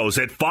our shows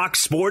at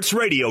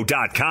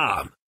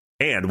foxsportsradio.com.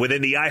 And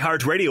within the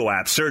iHeartRadio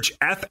app, search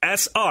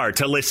FSR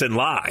to listen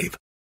live.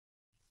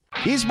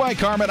 He's Mike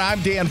Harmon. I'm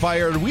Dan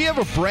Byer. We have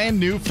a brand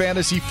new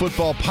fantasy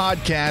football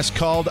podcast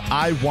called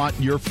I Want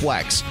Your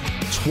Flex.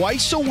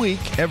 Twice a week,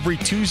 every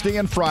Tuesday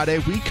and Friday,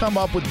 we come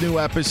up with new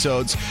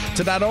episodes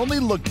to not only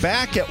look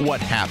back at what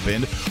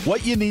happened,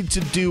 what you need to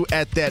do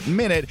at that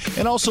minute,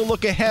 and also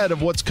look ahead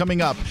of what's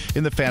coming up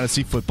in the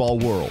fantasy football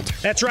world.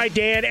 That's right,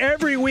 Dan.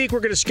 Every week,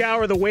 we're going to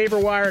scour the waiver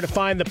wire to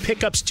find the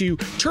pickups to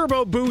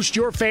turbo boost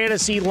your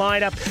fantasy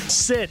lineup,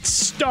 sits,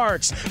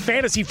 starts,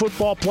 fantasy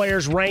football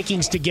players'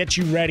 rankings to get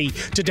you ready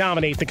to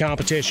dominate the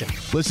competition.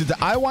 Listen to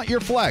I Want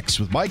Your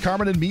Flex with Mike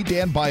Harmon and me,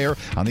 Dan Byer,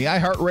 on the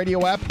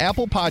iHeartRadio app,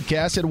 Apple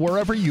Podcasts, and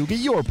wherever you get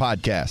your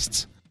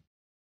podcasts.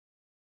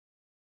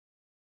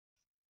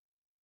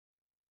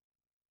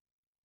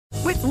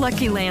 With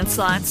Lucky Land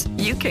Slots,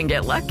 you can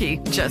get lucky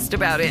just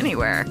about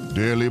anywhere.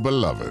 Dearly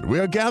beloved, we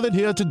are gathered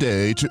here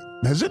today to...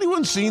 Has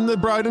anyone seen the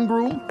bride and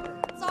groom?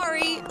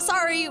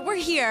 Sorry, we're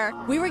here.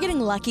 We were getting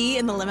lucky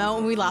in the limo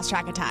and we lost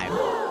track of time.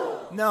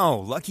 No,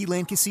 Lucky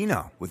Land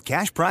Casino, with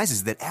cash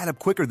prizes that add up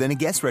quicker than a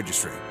guest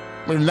registry.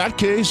 In that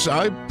case,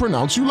 I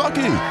pronounce you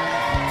lucky.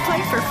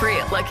 Play for free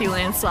at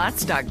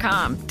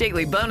LuckyLandSlots.com.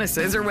 Daily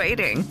bonuses are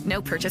waiting. No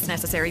purchase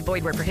necessary.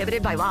 Void where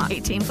prohibited by law.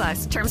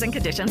 18+. Terms and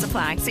conditions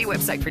apply. See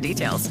website for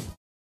details.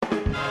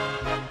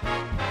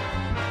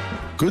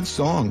 Good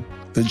song.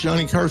 The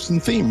Johnny Carson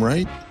theme,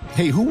 right?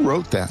 Hey, who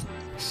wrote that?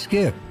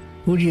 Skip,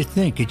 who do you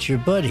think? It's your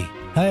buddy.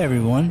 Hi,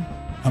 everyone.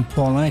 I'm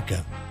Paul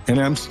Anka. And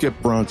I'm Skip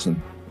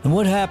Bronson. And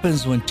what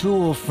happens when two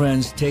old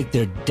friends take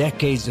their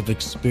decades of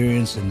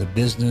experience in the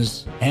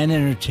business and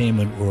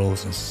entertainment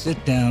worlds and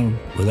sit down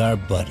with our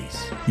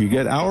buddies? You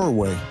get Our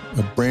Way,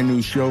 a brand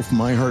new show from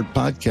iHeart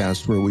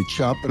Podcast where we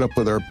chop it up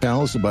with our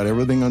pals about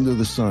everything under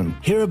the sun.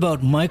 Hear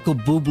about Michael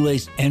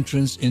Bublé's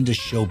entrance into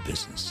show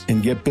business.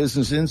 And get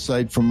business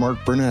insight from Mark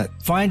Burnett.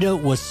 Find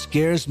out what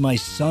scares my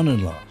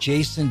son-in-law,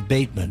 Jason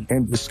Bateman.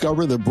 And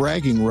discover the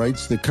bragging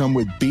rights that come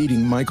with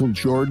beating Michael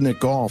Jordan at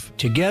golf.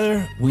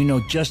 Together, we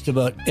know just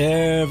about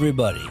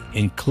everybody,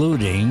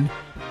 including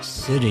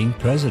sitting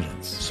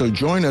presidents. So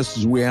join us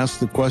as we ask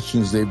the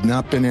questions they've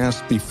not been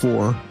asked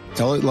before,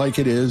 tell it like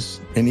it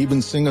is, and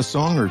even sing a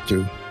song or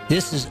two.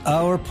 This is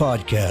our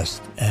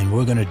podcast, and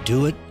we're going to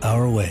do it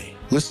our way.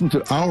 Listen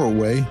to Our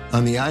Way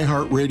on the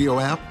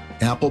iHeartRadio app,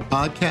 Apple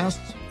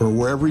Podcasts, or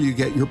wherever you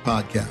get your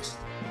podcasts.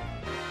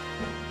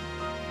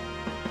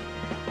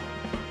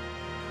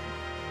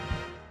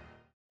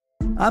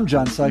 I'm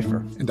John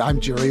Cipher. And I'm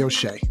Jerry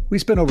O'Shea. We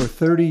spent over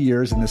 30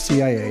 years in the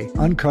CIA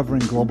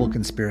uncovering global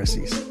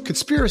conspiracies.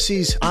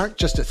 Conspiracies aren't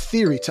just a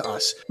theory to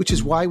us, which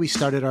is why we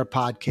started our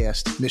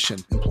podcast, Mission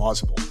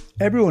Implausible.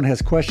 Everyone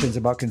has questions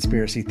about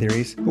conspiracy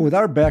theories, but with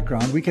our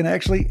background, we can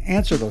actually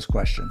answer those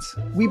questions.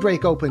 We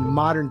break open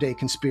modern-day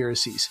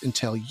conspiracies and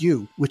tell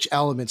you which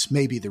elements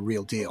may be the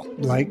real deal.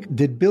 Like,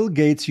 did Bill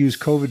Gates use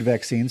COVID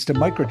vaccines to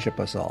microchip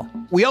us all?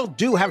 We all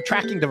do have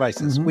tracking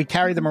devices. We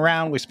carry them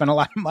around. We spend a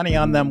lot of money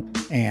on them.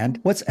 And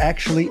what's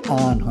actually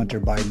on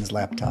Hunter Biden's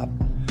laptop?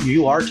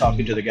 You are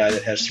talking to the guy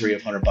that has 3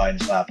 of Hunter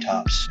Biden's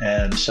laptops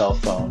and cell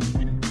phone.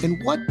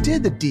 And what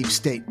did the deep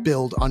state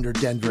build under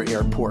Denver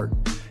Airport?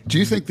 Do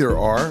you think there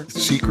are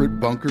secret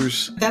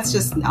bunkers? That's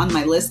just on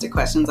my list of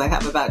questions I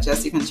have about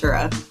Jesse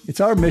Ventura. It's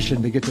our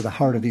mission to get to the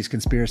heart of these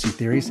conspiracy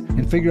theories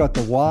and figure out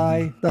the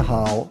why, the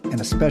how, and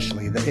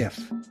especially the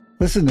if.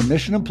 Listen to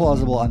Mission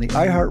Implausible on the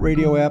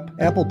iHeartRadio app,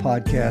 Apple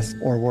Podcasts,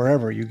 or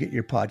wherever you get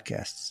your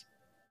podcasts.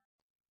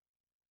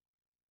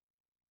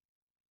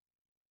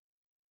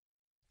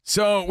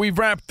 So we've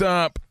wrapped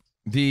up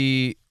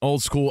the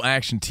old school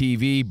action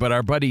TV, but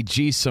our buddy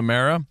G.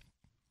 Samara.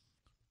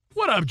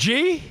 What up,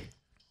 G?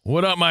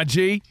 What up, my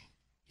G?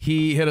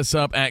 He hit us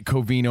up at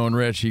Covino and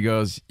Rich. He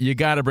goes, you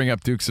got to bring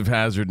up Dukes of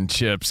Hazzard and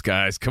chips,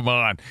 guys. Come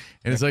on.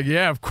 And it's like,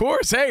 yeah, of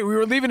course. Hey, we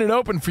were leaving it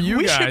open for you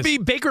guys. We should be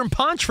Baker and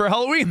Punch for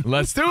Halloween.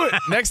 Let's do it.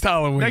 Next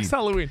Halloween. Next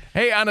Halloween.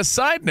 Hey, on a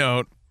side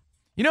note,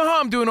 you know how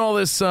I'm doing all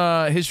this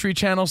History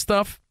Channel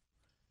stuff?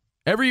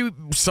 Every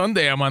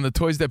Sunday I'm on the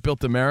Toys That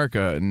Built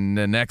America in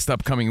the next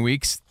upcoming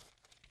weeks.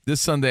 This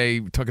Sunday,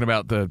 talking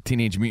about the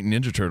Teenage Mutant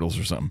Ninja Turtles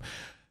or something.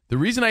 The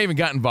reason I even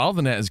got involved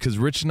in that is because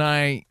Rich and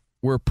I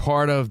were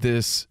part of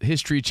this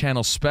History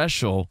Channel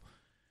special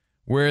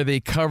where they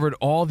covered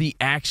all the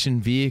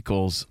action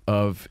vehicles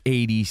of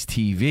 80s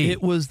TV.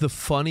 It was the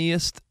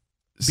funniest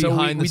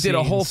behind the scenes. We did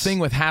a whole thing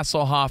with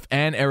Hasselhoff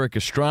and Eric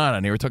Estrada,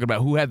 and they were talking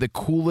about who had the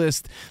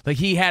coolest. Like,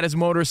 he had his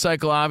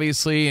motorcycle,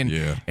 obviously, and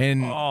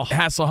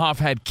Hasselhoff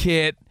had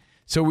Kit.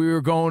 So we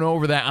were going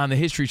over that on the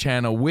History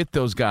Channel with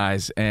those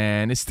guys,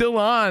 and it's still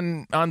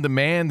on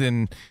demand,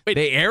 and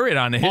they air it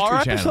on the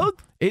History Channel. Episode?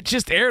 It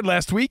just aired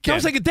last weekend. That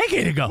was like a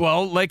decade ago.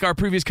 Well, like our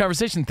previous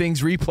conversation,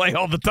 things replay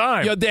all the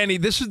time. Yo, Danny,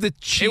 this was the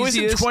cheesiest. It was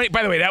in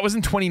by the way, that was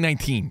in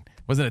 2019.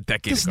 Wasn't a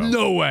decade ago. There's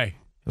no way.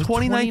 It was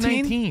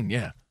 2019?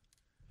 Yeah.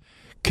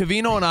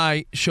 Covino and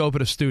I show up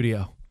at a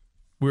studio.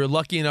 We were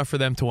lucky enough for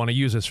them to want to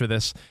use us for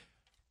this.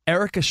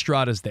 Eric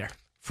Estrada's there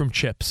from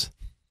Chips.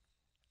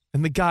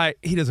 And the guy,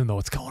 he doesn't know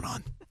what's going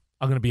on.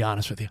 I'm going to be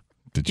honest with you.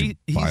 Did you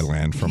buy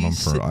land from him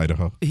for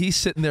Idaho? He's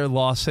sitting there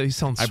lost.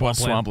 He's on Swampland. I bought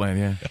Swampland,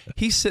 yeah.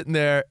 He's sitting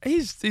there.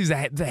 He's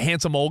a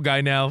handsome old guy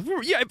now.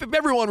 Yeah,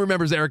 everyone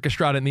remembers Erik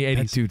Estrada in the 80s.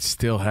 That dude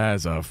still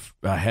has a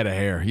head of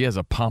hair. He has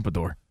a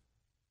pompadour.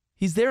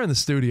 He's there in the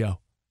studio,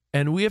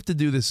 and we have to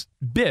do this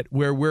bit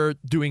where we're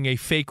doing a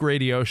fake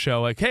radio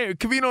show like, hey,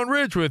 Covino and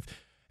Rich with,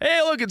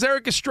 hey, look, it's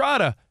Erik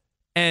Estrada.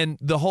 And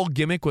the whole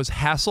gimmick was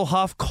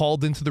Hasselhoff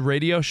called into the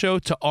radio show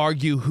to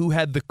argue who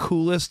had the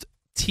coolest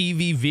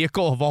TV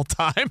vehicle of all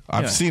time.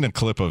 I've seen a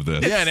clip of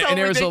this. Yeah, and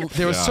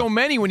there was so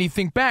many when you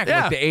think back,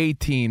 like the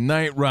A-Team,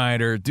 Knight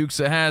Rider, Dukes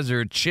of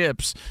Hazzard,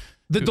 Chips.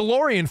 The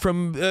DeLorean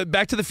from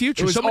Back to the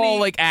Future. It was all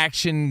like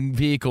action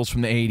vehicles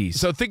from the 80s.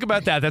 So think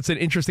about that. That's an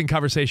interesting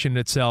conversation in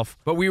itself.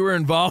 But we were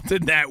involved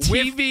in that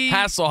with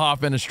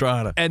Hasselhoff and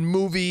Estrada. And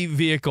movie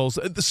vehicles.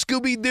 The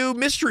Scooby-Doo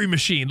Mystery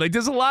Machine. Like,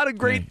 there's a lot of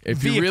great If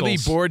vehicles. you're really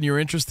bored and you're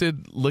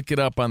interested, look it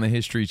up on the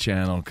History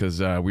Channel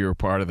because we were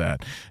part of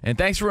that. And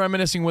thanks for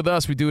reminiscing with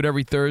us. We do it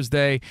every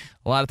Thursday.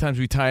 A lot of times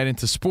we tie it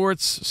into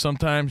sports.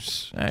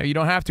 Sometimes you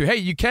don't have to. Hey,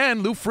 you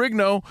can. Lou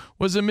Ferrigno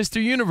was a Mr.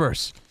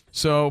 Universe.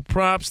 So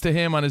props to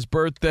him on his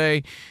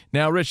birthday.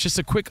 Now, Rich, just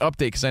a quick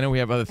update because I know we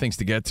have other things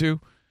to get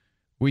to.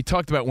 We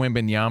talked about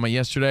Wembanyama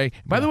yesterday.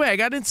 By the way, I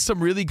got into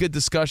some really good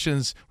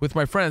discussions with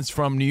my friends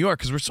from New York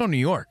because we're so New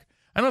York.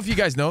 I don't know if you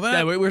guys know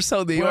that. Yeah, we're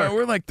so New York.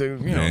 We're like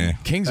the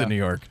kings of New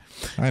York.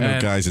 I know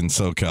guys in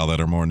SoCal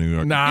that are more New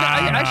York.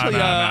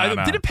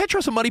 Didn't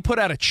Petros and Muddy put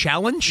out a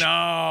challenge?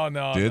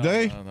 No. Did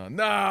they?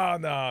 No.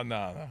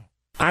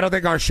 I don't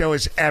think our show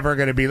is ever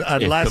going to be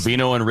unless If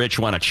Covino and Rich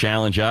want to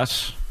challenge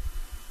us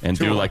and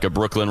do like a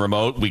Brooklyn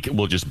remote,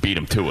 we'll just beat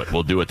them to it.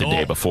 We'll do it the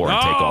day before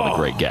and take all the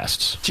great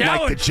guests.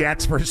 like the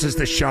Jets versus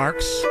the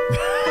Sharks.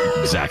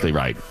 Exactly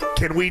right.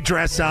 Can we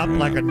dress up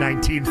like a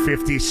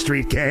 1950s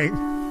street gang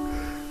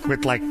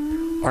with like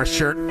our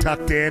shirt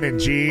tucked in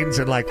and jeans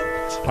and like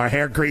our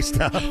hair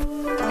greased up?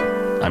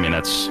 I mean,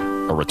 that's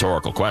a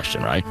rhetorical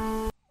question, right?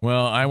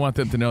 Well, I want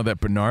them to know that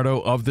Bernardo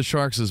of the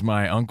Sharks is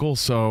my uncle,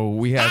 so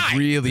we have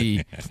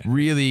really,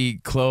 really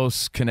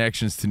close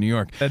connections to New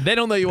York. They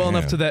don't know you well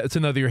enough to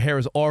know that your hair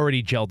is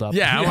already gelled up.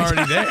 Yeah, I'm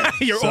already there.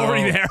 You're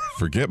already there.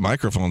 Forget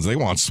microphones. They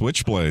want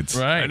switchblades.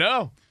 Right. I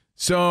know.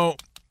 So,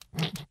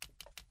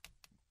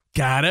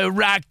 got a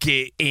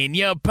rocket in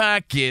your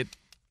pocket.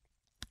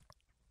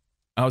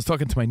 I was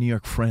talking to my New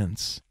York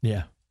friends.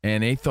 Yeah.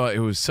 And they thought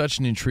it was such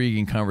an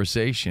intriguing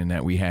conversation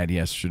that we had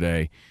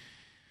yesterday,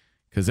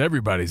 because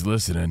everybody's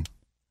listening,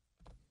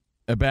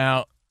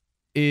 about,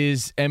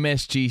 is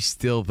MSG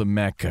still the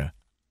Mecca?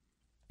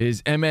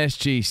 Is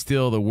MSG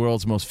still the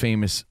world's most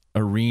famous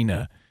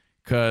arena?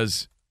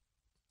 Because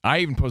I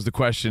even posed the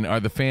question, are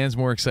the fans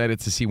more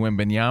excited to see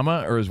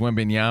Wembanyama, or is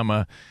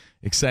Wembanyama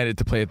excited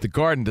to play at the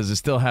Garden? Does it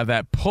still have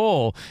that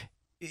pull?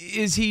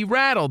 Is he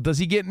rattled? Does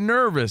he get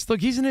nervous?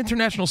 Look, he's an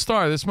international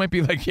star. This might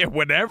be like,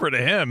 whatever to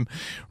him,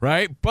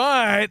 right?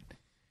 But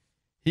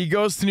he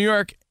goes to New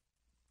York,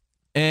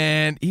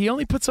 and he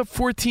only puts up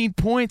 14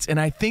 points, and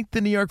I think the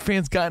New York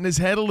fans got in his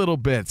head a little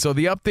bit. So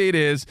the update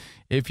is,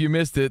 if you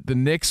missed it, the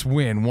Knicks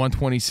win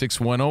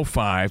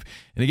 126-105.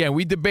 And again,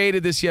 we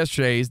debated this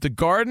yesterday. Is the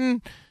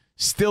Garden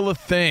still a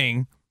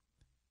thing?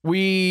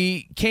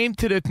 We came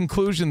to the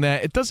conclusion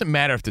that it doesn't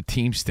matter if the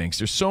team stinks.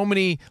 There's so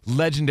many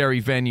legendary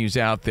venues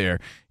out there.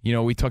 You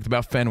know, we talked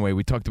about Fenway.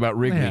 We talked about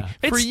Wrigley. Yeah.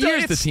 For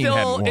years, the team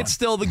hadn't won. It's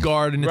still the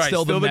Garden. It's Right,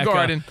 still the Mecca.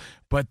 Garden.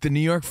 But the New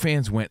York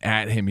fans went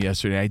at him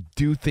yesterday. I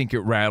do think it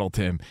rattled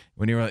him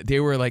when they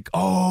were like,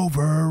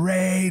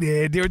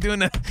 overrated. They were doing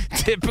the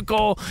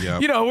typical,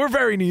 we're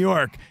very New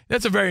York.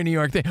 That's a very New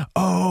York thing.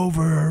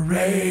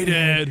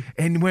 Overrated.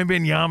 And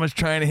Wembanyama's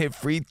trying to hit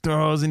free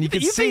throws, and you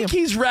can see him.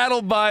 He's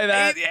rattled by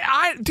that?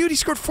 Dude, he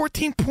scored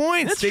 14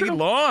 points. That's They true.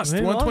 lost,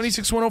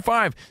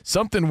 126-105.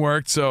 Something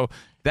worked, so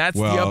that's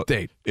the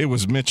update. It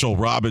was Mitchell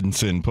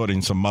Robinson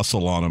putting some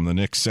muscle on him, the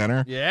Knicks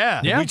center.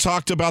 Yeah. We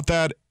talked about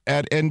that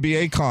at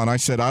NBA Con. I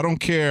said, I don't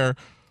care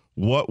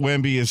what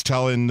Wemby is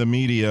telling the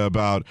media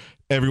about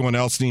everyone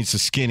else needs to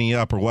skinny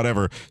up or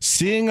whatever.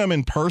 Seeing him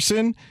in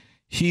person,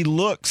 he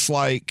looks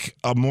like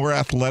a more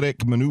athletic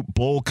Manute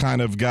Bol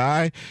kind of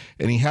guy,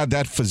 and he had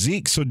that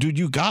physique. So, dude,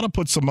 you got to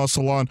put some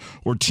muscle on,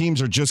 or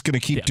teams are just going to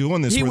keep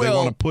doing this they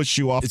want to push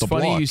you off the block.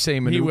 It's funny you say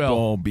Manute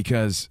Bol,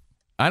 because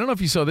I don't know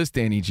if you saw this,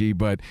 Danny G,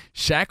 but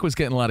Shaq was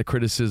getting a lot of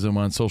criticism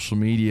on social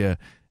media,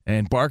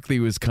 and Barkley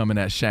was coming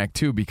at Shaq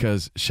too,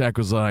 because Shaq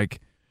was like,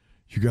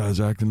 you guys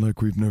acting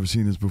like we've never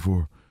seen this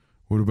before.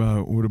 What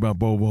about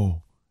Bol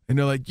Bol? And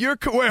they're like,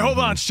 wait, hold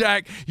on,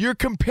 Shaq. You're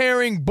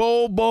comparing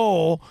Bol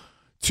Bol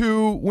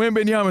to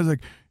Wembanyama. He's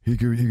like, he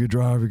could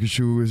drive, he could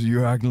shoot.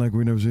 You're acting like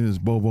we've never seen this.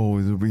 Bol Bol,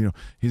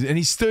 and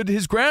he stood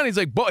his ground. He's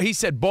like, he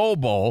said Bol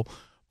Bol,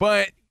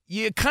 but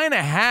you kind of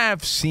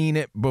have seen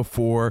it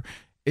before.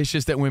 It's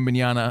just that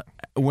Wembanyama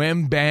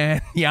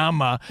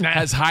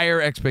has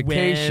higher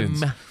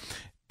expectations.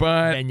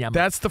 But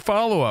that's the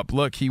follow-up.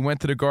 Look, he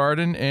went to the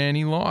Garden, and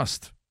he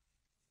lost.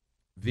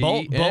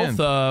 Both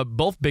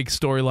big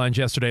storylines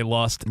yesterday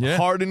lost. Yeah.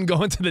 Harden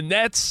going to the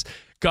Nets,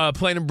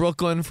 playing in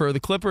Brooklyn for the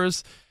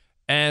Clippers,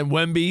 And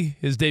Wemby,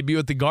 his debut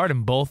at the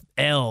Garden, both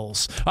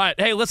L's. All right,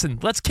 hey, listen,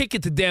 let's kick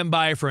it to Dan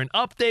Byer for an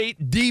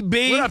update.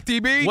 DB. What up,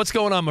 DB? What's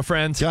going on, my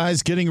friend?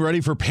 Guys, getting ready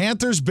for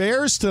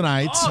Panthers-Bears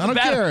tonight. I don't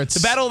care. It's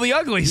the Battle of the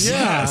Uglies.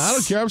 Yeah, Yes. I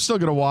don't care. I'm still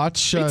going to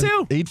watch. Me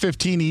too.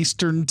 8:15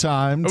 Eastern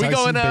time. Are we Tyson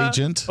going?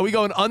 Bagent. Are we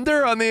going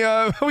under on the?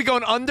 Are we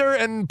going under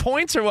and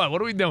points or what?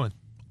 What are we doing?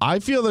 I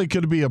feel that it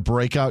could be a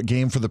breakout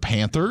game for the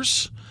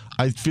Panthers.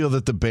 I feel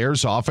that the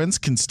Bears offense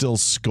can still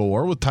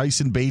score with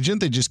Tyson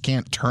Bagent. They just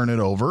can't turn it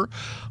over.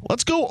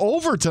 Let's go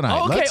over tonight.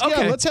 Oh, okay,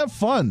 okay. Let's have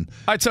fun.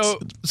 All right, so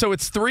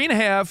it's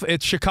 3.5.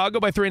 It's Chicago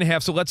by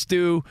 3.5. So let's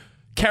do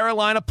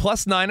Carolina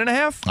plus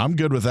 9.5. I'm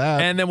good with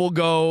that. And then we'll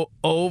go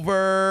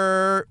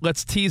over.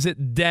 Let's tease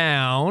it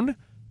down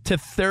to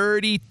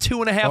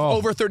 32.5.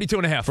 Over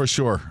 32.5 for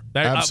sure.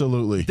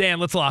 Absolutely. Dan,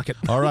 let's lock it.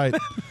 All right.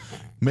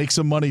 Make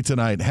some money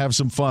tonight. Have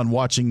some fun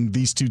watching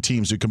these two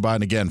teams who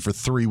combine again for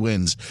 3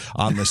 wins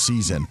on the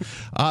season.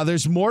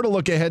 There's more to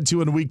look ahead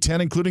to in Week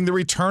 10, including the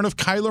return of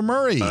Kyler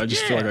Murray. I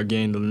just feel like I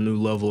gained a new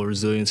level of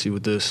resiliency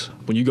with this.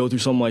 When you go through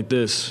something like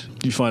this,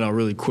 you find out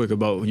really quick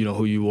about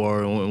who you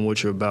are and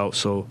what you're about.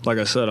 So, like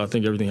I said, I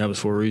think everything happens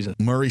for a reason.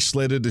 Murray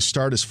slated to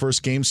start his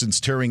first game since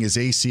tearing his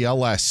ACL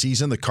last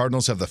season. The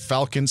Cardinals have the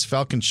Falcons.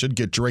 Falcons should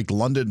get Drake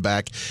London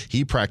back.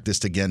 He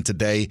practiced again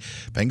today.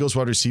 Bengals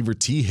wide receiver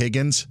T.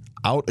 Higgins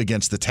out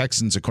against the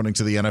Texans, according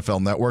to the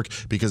NFL Network,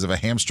 because of a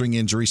hamstring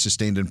injury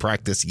sustained in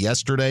practice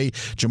yesterday.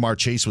 Jamar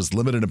Chase was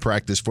limited in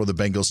practice for the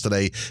Bengals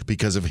today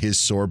because of his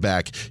sore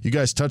back. You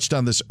guys touched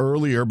on this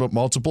earlier, but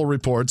multiple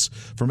reports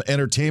from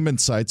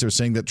entertainment sites are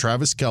saying that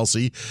Travis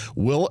Kelce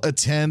will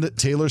attend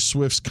Taylor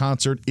Swift's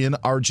concert in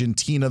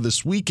Argentina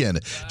this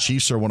weekend.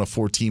 Chiefs are one of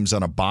 4 teams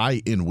on a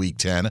bye in Week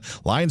 10.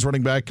 Lions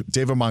running back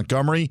David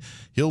Montgomery,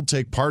 he'll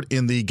take part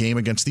in the game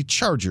against the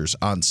Chargers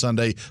on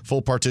Sunday.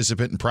 Full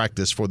participant in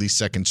practice for the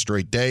second straight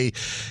day.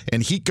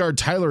 And Heat guard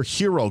Tyler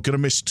Hero going to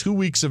miss 2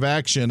 weeks of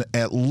action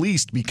at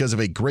least because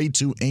of a grade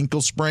 2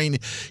 ankle sprain.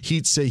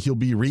 Heat say he'll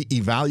be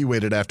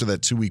reevaluated after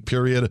that 2-week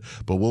period,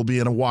 but will be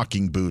in a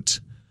walking boot.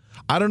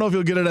 I don't know if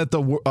he'll get it at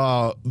the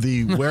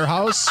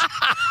warehouse,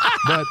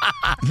 but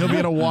he'll be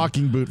in a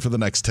walking boot for the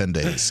next 10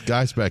 days.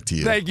 Guys, back to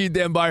you. Thank you,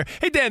 Dan Byer.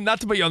 Hey, Dan,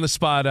 not to put you on the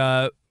spot,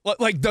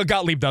 like Doug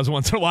Gottlieb does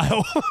once in a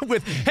while.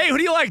 With, hey, who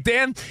do you like,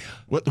 Dan?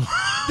 What?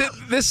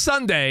 This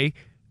Sunday,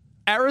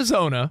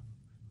 Arizona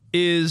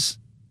is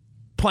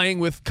playing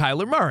with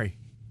Kyler Murray.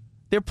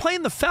 They're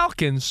playing the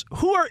Falcons,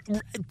 who are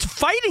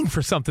fighting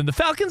for something. The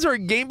Falcons are a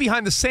game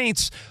behind the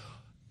Saints.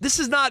 This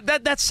is not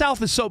that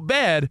South is so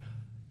bad.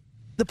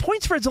 The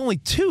point spread's only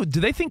 2.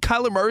 Do they think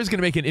Kyler Murray is going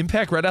to make an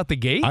impact right out the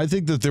gate? I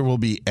think that there will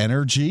be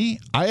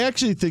energy. I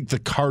actually think the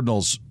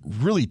Cardinals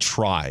really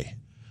try.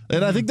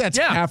 And I think that's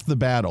half the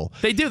battle.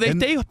 They do.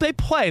 They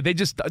play. They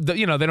just,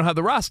 they don't have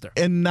the roster.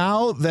 And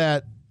now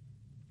that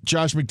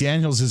Josh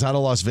McDaniels is out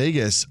of Las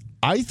Vegas,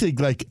 I think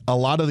like a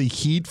lot of the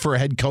heat for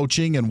head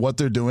coaching and what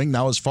they're doing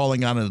now is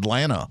falling on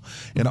Atlanta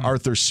and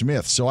Arthur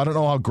Smith. So I don't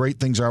know how great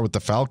things are with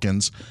the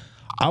Falcons.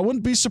 I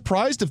wouldn't be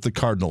surprised if the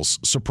Cardinals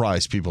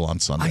surprise people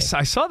on Sunday.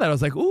 I saw that. I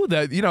was like, ooh,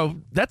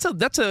 that's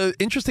a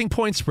interesting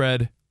point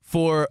spread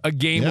for a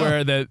game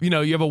where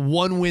you have a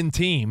 1-win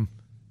team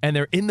and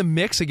they're in the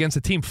mix against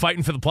a team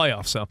fighting for the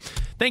playoffs. So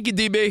thank you,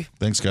 DB.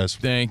 Thanks, guys.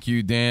 Thank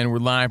you, Dan. We're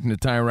live from the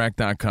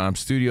TireRack.com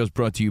studios,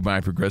 brought to you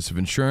by Progressive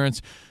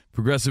Insurance.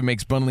 Progressive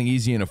makes bundling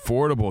easy and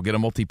affordable. Get a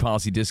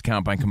multi-policy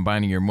discount by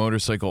combining your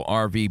motorcycle,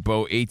 RV,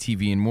 boat,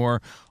 ATV, and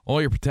more. All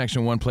your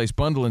protection in one place.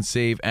 Bundle and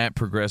save at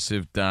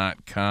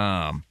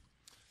Progressive.com.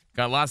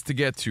 Got lots to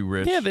get to,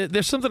 Rich. Yeah,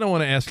 there's something I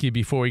want to ask you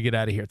before we get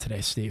out of here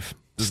today, Steve.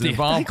 Does it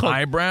involve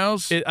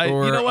eyebrows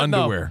or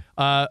underwear?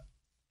 No.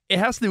 It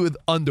has to do with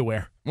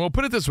underwear. Well,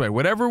 put it this way.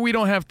 Whatever we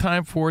don't have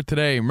time for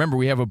today, remember,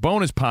 we have a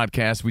bonus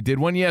podcast. We did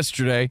one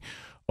yesterday,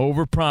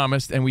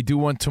 Overpromised, and we do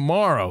one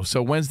tomorrow.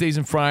 So Wednesdays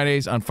and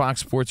Fridays on Fox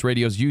Sports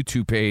Radio's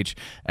YouTube page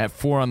at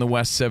 4 on the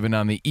West, 7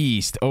 on the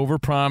East.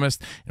 Overpromised,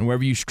 and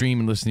wherever you stream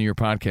and listen to your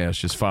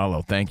podcast, just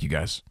follow. Thank you,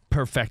 guys.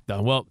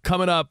 Perfecto. Well,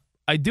 coming up,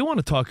 I do want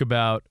to talk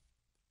about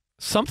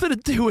something to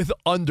do with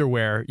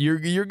underwear.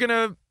 You're going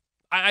to,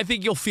 I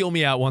think you'll feel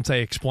me out once I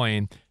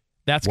explain.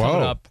 That's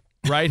coming up.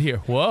 Right here.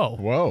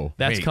 Whoa.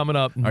 That's coming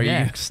up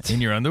next. Are you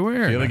in your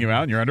underwear? Feeling you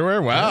out in your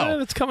underwear? Wow. Yeah,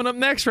 that's coming up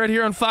next right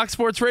here on Fox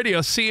Sports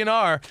Radio,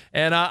 CNR.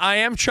 And I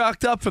am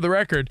chalked up for the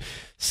record.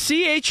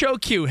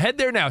 CHOQ. Head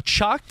there now.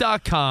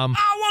 Chalk.com.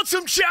 I want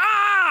some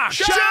chalk!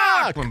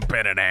 Chalk!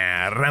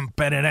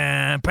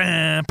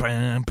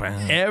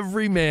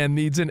 Every man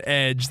needs an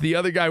edge. The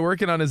other guy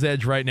working on his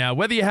edge right now,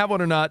 whether you have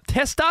one or not,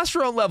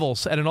 testosterone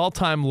levels at an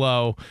all-time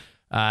low.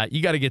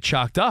 You got to get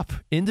chalked up.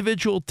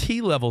 Individual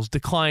T levels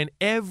decline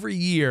every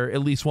year,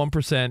 at least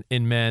 1%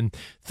 in men.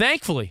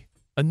 Thankfully,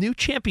 a new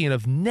champion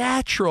of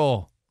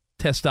natural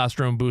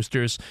testosterone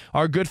boosters,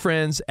 our good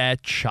friends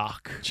at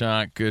Chalk.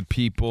 Chalk, good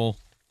people.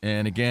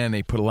 And again,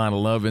 they put a lot of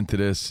love into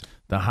this,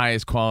 the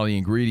highest quality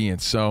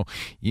ingredients. So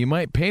you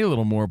might pay a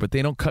little more, but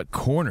they don't cut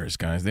corners,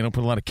 guys. They don't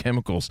put a lot of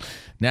chemicals.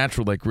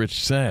 Natural, like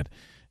Rich said.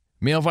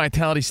 Male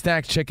Vitality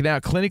Stacks, check it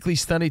out. Clinically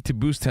studied to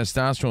boost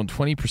testosterone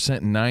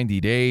 20% in 90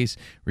 days.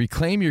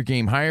 Reclaim your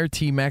game. Higher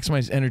T,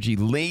 maximize energy,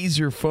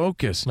 laser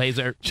focus.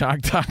 Laser.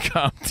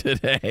 Chalk.com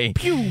today.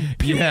 Pew,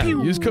 pew, yeah,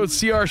 pew. use code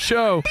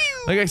CRSHOW.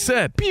 Like I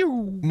said,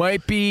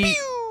 might be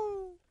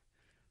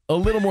a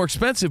little more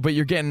expensive, but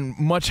you're getting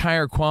much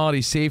higher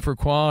quality, safer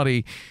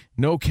quality,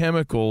 no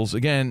chemicals,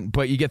 again,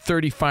 but you get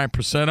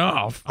 35%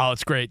 off. Oh,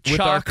 it's great. With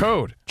our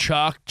code.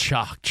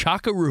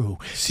 Chalkaroo.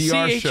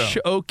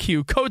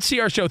 CHOQ. Code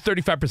CRSHOW,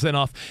 35%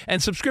 off.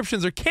 And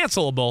subscriptions are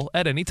cancelable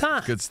at any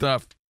time. Good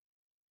stuff.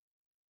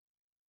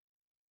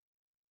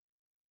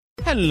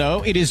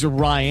 Hello, it is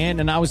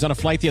Ryan, and I was on a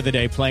flight the other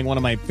day playing one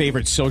of my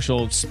favorite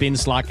social spin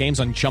slot games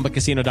on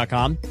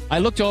ChumbaCasino.com. I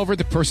looked over at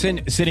the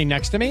person sitting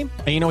next to me,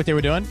 and you know what they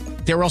were doing?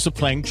 They were also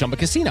playing Chumba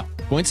Casino.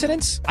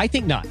 Coincidence? I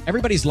think not.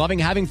 Everybody's loving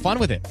having fun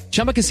with it.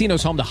 Chumba Casino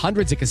is home to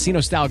hundreds of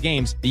casino-style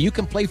games that you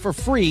can play for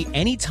free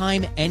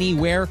anytime,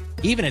 anywhere,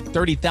 even at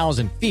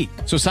 30,000 feet.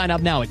 So sign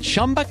up now at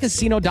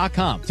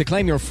ChumbaCasino.com to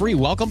claim your free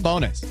welcome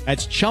bonus.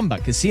 That's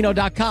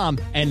ChumbaCasino.com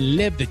and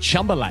live the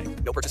Chumba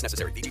life. No purchase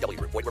necessary. VGW.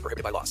 Void where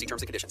prohibited by law. See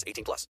terms and conditions.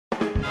 18+.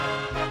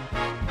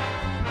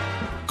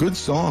 Good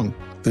song.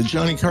 The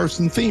Johnny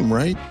Carson theme,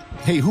 right?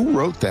 Hey, who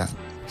wrote that?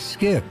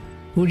 Skip,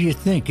 who do you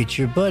think? It's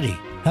your buddy.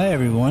 Hi,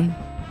 everyone.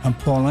 I'm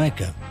Paul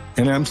Anka.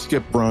 And I'm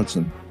Skip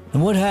Bronson.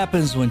 And what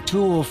happens when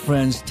two old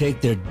friends take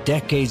their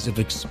decades of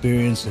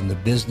experience in the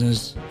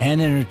business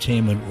and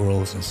entertainment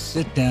worlds and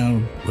sit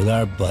down with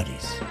our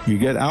buddies? You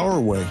get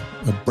Our Way,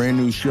 a brand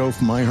new show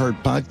from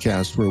iHeart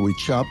Podcast where we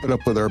chop it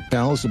up with our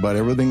pals about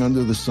everything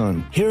under the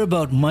sun. Hear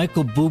about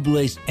Michael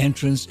Bublé's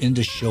entrance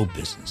into show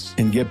business.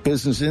 And get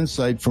business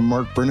insight from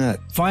Mark Burnett.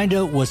 Find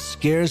out what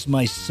scares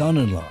my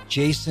son-in-law,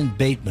 Jason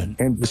Bateman.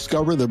 And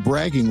discover the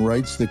bragging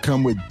rights that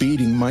come with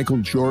beating Michael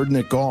Jordan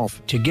at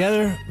golf.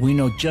 Together, we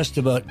know just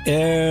about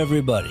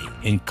everybody,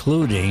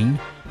 including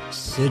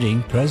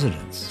sitting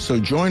presidents. So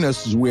join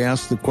us as we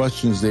ask the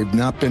questions they've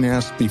not been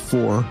asked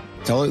before,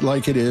 tell it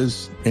like it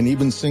is, and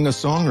even sing a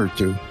song or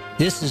two.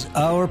 This is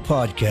our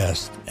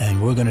podcast, and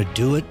we're going to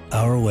do it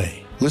our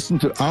way. Listen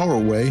to Our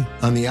Way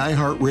on the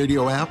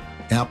iHeartRadio app,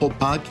 Apple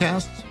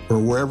Podcasts, or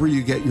wherever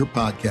you get your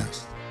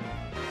podcasts.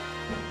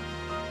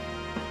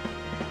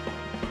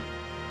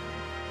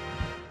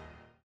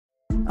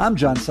 I'm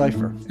John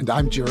Cipher. And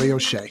I'm Jerry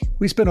O'Shea.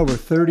 We spent over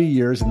 30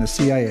 years in the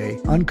CIA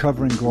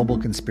uncovering global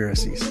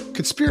conspiracies.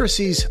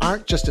 Conspiracies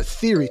aren't just a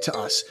theory to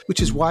us,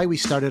 which is why we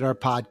started our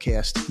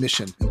podcast,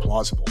 Mission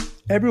Implausible.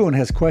 Everyone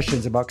has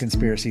questions about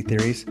conspiracy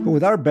theories, but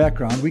with our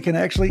background, we can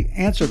actually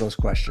answer those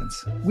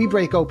questions. We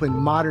break open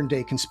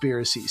modern-day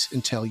conspiracies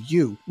and tell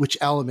you which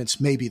elements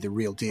may be the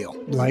real deal.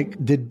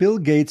 Like, did Bill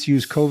Gates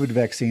use COVID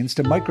vaccines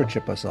to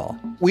microchip us all?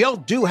 We all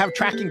do have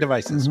tracking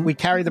devices. We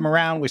carry them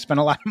around. We spend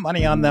a lot of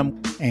money on them.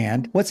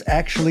 And what's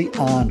actually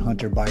on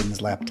Hunter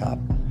Biden's laptop?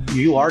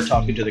 You are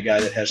talking to the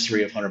guy that has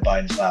 3 of Hunter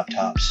Biden's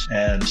laptops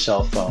and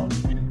cell phone.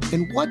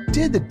 And what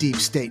did the deep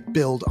state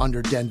build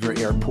under Denver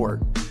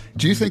Airport?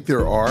 Do you think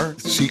there are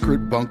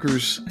secret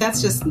bunkers? That's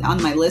just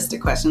on my list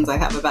of questions I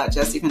have about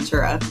Jesse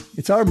Ventura.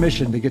 It's our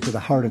mission to get to the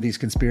heart of these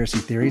conspiracy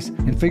theories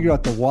and figure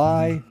out the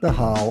why, the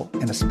how,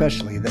 and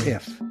especially the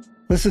if.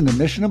 Listen to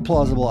Mission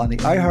Implausible on the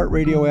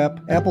iHeartRadio app,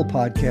 Apple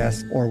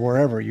Podcasts, or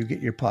wherever you get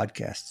your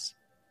podcasts.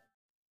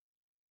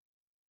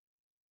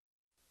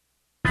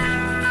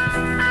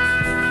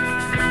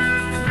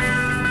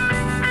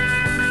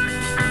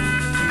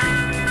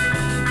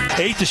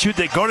 Eight to shoot.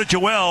 They go to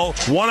Joel.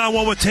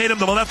 One-on-one with Tatum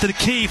to the left of the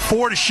key.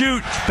 4 to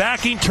shoot.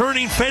 Backing,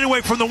 turning,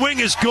 fadeaway from the wing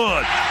is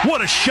good.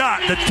 What a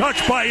shot. The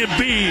touch by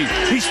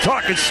Embiid. He's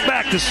talking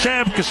smack to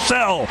Sam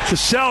Cassell.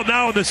 Cassell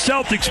now on the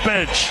Celtics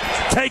bench.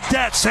 Take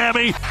that,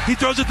 Sammy. He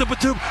throws it to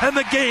Batum, and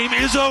the game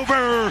is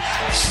over.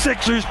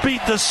 Sixers beat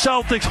the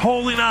Celtics,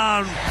 holding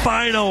on.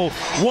 Final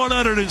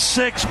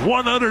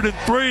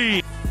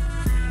 106-103.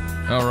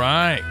 All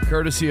right.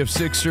 Courtesy of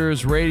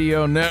Sixers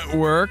Radio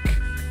Network.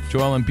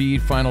 Joel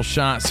Embiid, final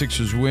shot.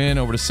 Sixers win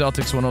over the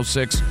Celtics,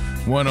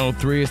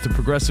 106-103. It's the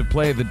Progressive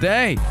play of the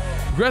day.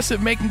 Progressive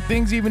making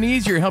things even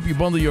easier. Help you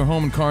bundle your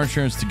home and car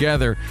insurance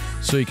together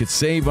so you could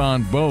save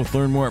on both.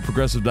 Learn more at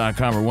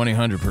Progressive.com or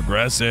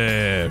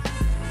 1-800-PROGRESSIVE.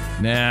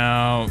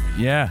 Now,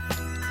 yeah,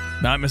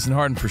 not missing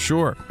Harden for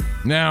sure.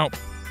 Now,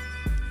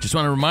 just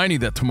want to remind you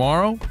that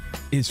tomorrow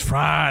is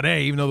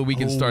Friday, even though the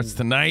weekend starts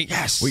tonight.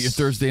 Yes. With your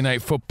Thursday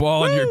night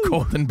football and your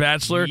Golden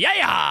Bachelor.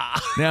 Yeah.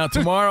 Now,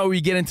 tomorrow we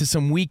get into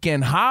some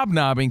weekend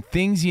hobnobbing,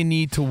 things you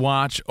need to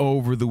watch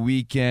over the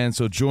weekend.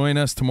 So join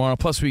us tomorrow.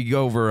 Plus, we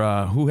go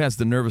over who has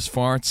the nervous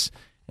farts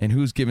and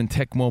who's giving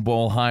Tecmo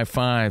Bowl high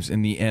fives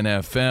in the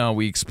NFL.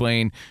 We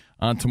explain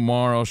on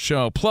tomorrow's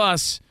show.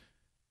 Plus,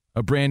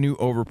 a brand new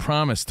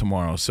Overpromise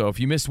tomorrow. So if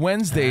you missed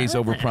Wednesday's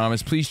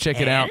Overpromise, please check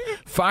it out.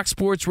 Fox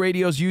Sports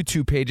Radio's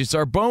YouTube page. It's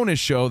our bonus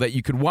show that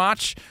you could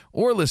watch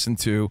or listen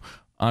to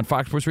on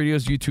Fox Sports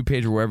Radio's YouTube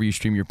page or wherever you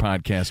stream your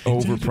podcast.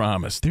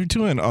 Overpromise. They're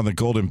doing on the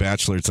Golden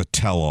Bachelor, it's a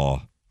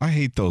tell-all. I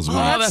hate those weeks.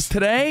 Oh, that's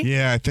today?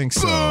 Yeah, I think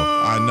so.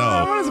 I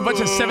know. What is a bunch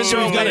of 7-year-old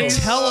So we've got a games?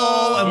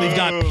 tell-all, and we've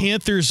got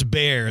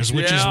Panthers-Bears,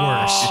 which is worse.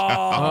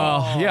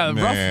 Oh,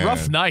 yeah,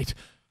 rough night.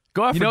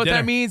 Go out You for know what dinner.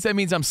 that means? That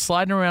means I'm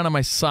sliding around on my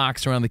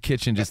socks around the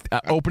kitchen, just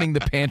opening the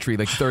pantry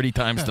like 30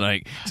 times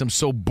tonight because I'm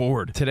so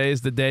bored. Today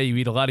is the day you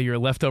eat a lot of your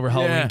leftover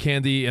Halloween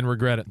candy and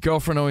regret it.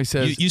 Girlfriend always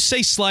says... You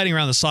say sliding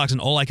around the socks, and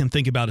all I can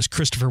think about is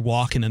Christopher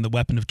Walken in the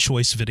Weapon of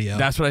Choice video.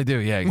 That's what I do,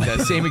 yeah. That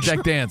same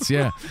exact dance,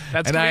 yeah.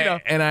 That's and Camino.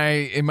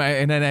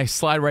 and then I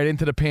slide right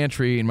into the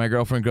pantry, and my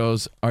girlfriend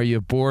goes, "Are you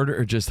bored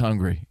or just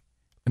hungry?"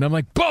 And I'm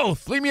like,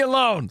 "Both. Leave me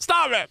alone.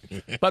 Stop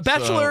it." But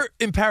Bachelor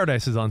in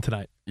Paradise is on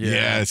tonight.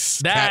 Yes.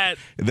 That-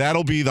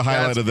 That'll be the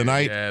highlight That's of the good.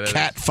 night. Yeah, that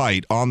Cat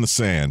fight on the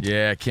sand.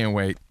 Yeah, can't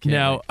wait.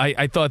 Now,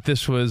 I thought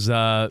this was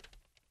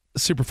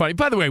super funny.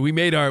 By the way, we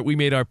made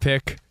our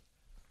pick.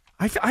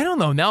 I don't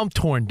know. Now I'm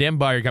torn. Dan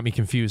Beyer got me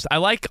confused. I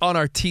like on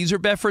our teaser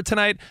bet for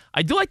tonight,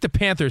 I do like the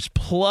Panthers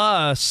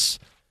plus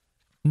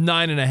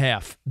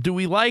 9.5. Do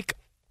we like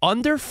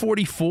under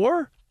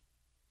 44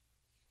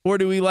 or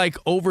do we like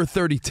over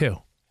 32?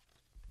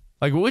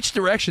 Like, which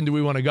direction do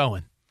we want to go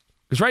in?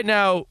 Because right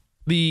now,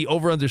 the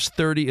over-under's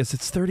 30. It's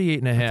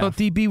 38.5. I thought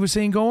DB was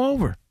saying go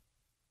over.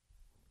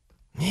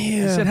 Yeah.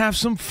 He said have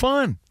some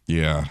fun.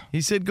 Yeah. He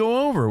said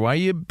go over. Why are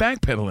you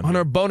backpedaling? On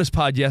our bonus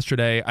pod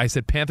yesterday, I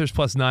said Panthers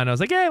plus 9. I was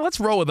like, hey,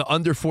 let's roll with the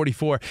under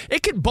 44.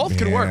 Both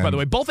could work, by the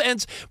way. Both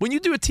ends, when you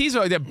do a teaser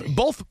like that,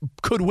 both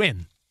could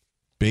win.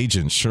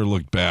 Bagent sure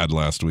looked bad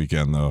last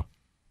weekend, though.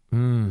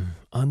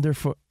 Under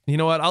 4. You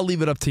know what? I'll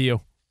leave it up to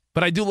you.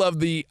 But I do love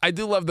the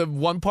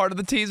one part of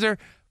the teaser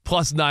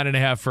plus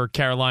 9.5 for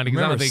Carolina. Because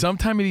I Remember, don't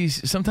think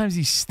sometimes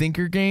these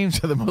stinker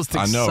games are the most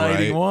I know,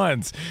 exciting right?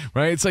 ones,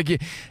 right? It's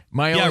like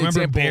my only remember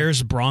example,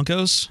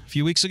 Bears-Broncos a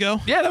few weeks ago?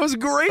 Yeah, that was a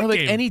great like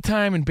game. any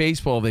time in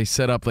baseball they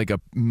set up like a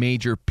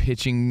major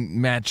pitching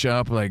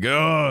matchup, like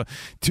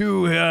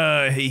two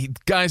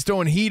guys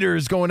throwing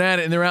heaters going at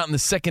it, and they're out in the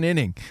second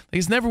inning. Like,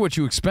 it's never what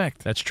you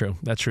expect. That's true.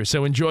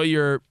 So enjoy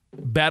your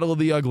Battle of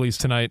the Uglies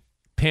tonight.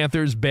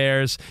 Panthers,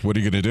 Bears. What are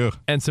you going to do?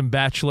 And some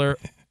Bachelor.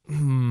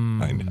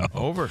 I know.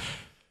 Over.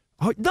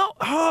 Oh,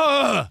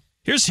 no.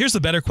 Here's the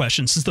better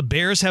question. Since the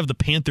Bears have the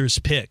Panthers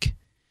pick,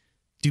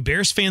 do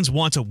Bears fans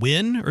want to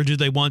win or do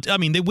they want – I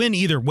mean, they win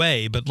either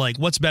way, but, like,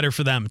 what's better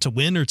for them, to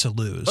win or to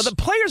lose? But the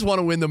players want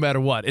to win no matter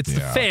what. It's the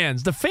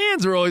fans. The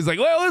fans are always like,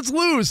 well, let's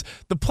lose.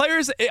 The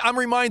players – I'm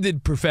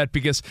reminded, Perfett,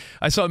 because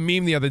I saw a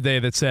meme the other day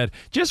that said,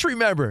 just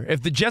remember,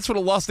 if the Jets would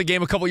have lost the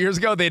game a couple years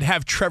ago, they'd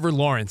have Trevor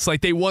Lawrence.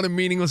 Like, they won a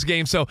meaningless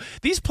game. So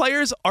these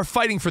players are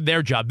fighting for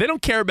their job. They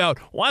don't care about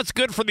what's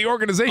good for the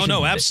organization. Oh,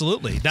 no,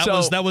 absolutely. That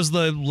was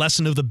the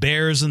lesson of the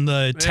Bears and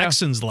the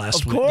Texans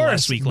last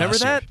week. Remember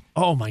that?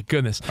 Oh, my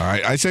goodness. All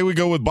right, I say we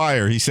go with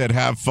Beyer. He said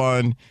have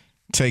fun,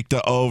 take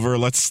the over.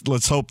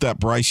 Let's hope that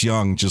Bryce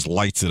Young just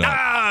lights it up.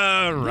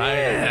 All right.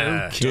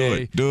 Yeah.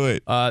 Okay. Do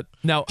it.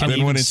 Now, and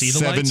then when it's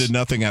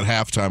 7-0 at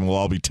halftime, we'll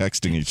all be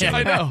texting each other.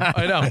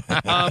 I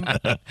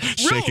know.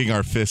 Shaking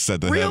our fists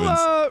at the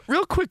heavens.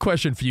 Real quick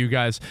question for you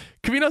guys.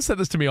 Camino said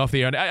this to me off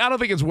the air, and I don't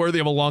think it's worthy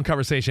of a long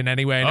conversation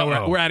anyway. I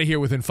know we're out of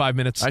here within 5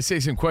 minutes. I say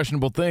some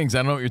questionable things. I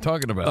don't know what you're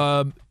talking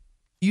about.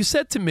 You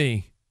said to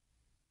me,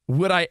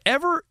 would I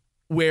ever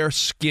wear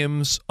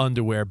Skims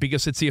underwear?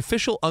 Because it's the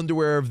official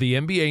underwear of the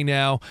NBA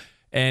now,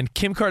 and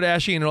Kim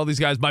Kardashian and all these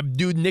guys. My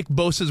dude Nick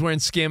Bosa's wearing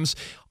Skims.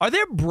 Are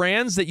there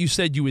brands that you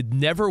said you would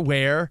never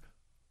wear,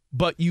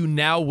 but you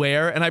now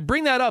wear? And I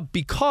bring that up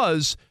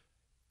because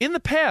in the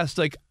past,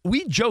 like,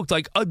 we joked,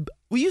 like,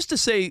 we used to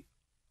say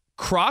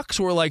Crocs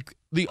were like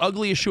the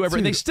ugliest shoe ever,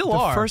 and they still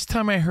are. The first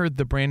time I heard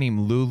the brand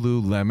name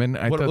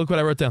Lululemon, look what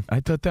I wrote down. I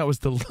thought that was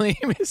the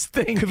lamest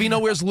thing.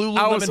 Cavino wears Lululemon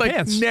I was like,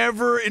 pants.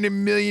 never in a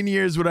million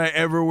years would I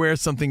ever wear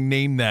something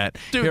named that.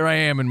 Dude. Here I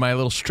am in my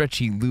little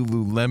stretchy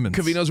Lululemons.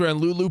 Cavino's wearing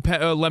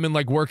Lululemon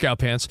like workout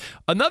pants.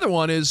 Another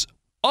one is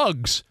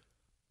Uggs.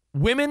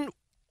 Women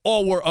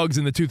all wore Uggs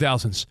in the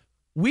 2000s.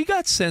 We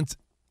got sent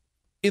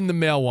in the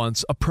mail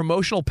once a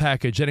promotional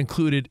package that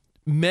included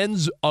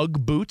men's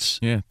Ugg boots.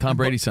 Yeah, Tom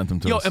Brady sent them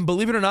to us. And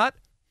believe it or not,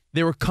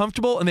 they were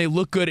comfortable and they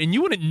looked good, and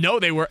you wouldn't know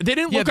they were. They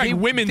didn't look like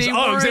women's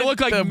Uggs. They looked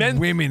like men's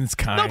women's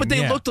kind. No, but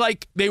they looked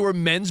like they were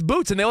men's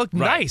boots, and they looked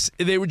nice.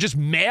 They were just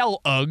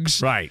male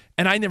Uggs, right?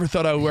 And I never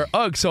thought I would wear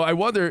Uggs. So I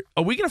wonder,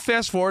 are we going to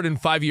fast forward in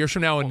 5 years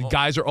from now, and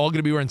guys are all going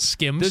to be wearing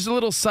Skims? There's a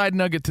little side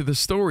nugget to the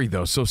story,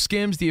 though. So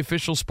Skims, the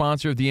official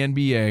sponsor of the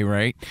NBA,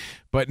 right?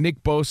 But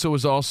Nick Bosa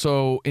was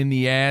also in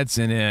the ads,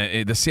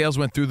 and the sales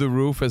went through the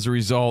roof as a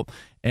result.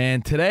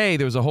 And today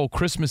there was a whole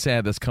Christmas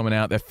ad that's coming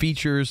out that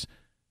features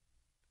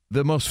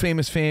the most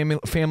famous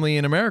family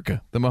in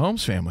America, the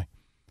Mahomes family.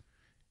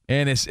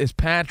 And it's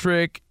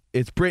Patrick,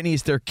 it's Brittany,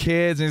 it's their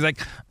kids. And he's like,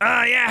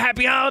 yeah,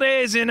 happy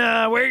holidays and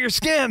wear your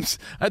Skims.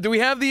 Do we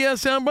have the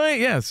soundbite?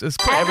 Yes. It's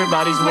cool.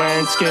 Everybody's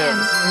wearing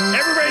Skims.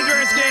 Everybody's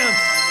wearing Skims.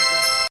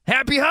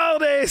 Happy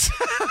holidays.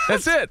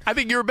 That's it. I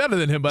think you were better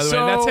than him, by the way.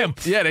 That's him.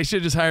 Yeah, they should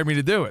have just hired me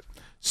to do it.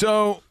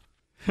 So,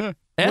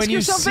 Ask when you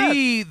yourself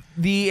see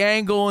the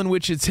angle in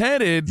which it's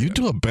headed, you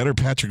do a better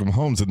Patrick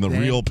Mahomes than the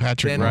real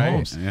Patrick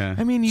Mahomes. Yeah.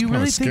 I mean, do you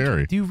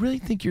really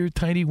think your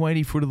tiny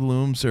whitey Fruit of the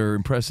Looms are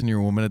impressing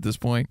your woman at this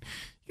point?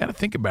 You got to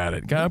think about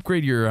it. Got to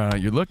upgrade your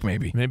look,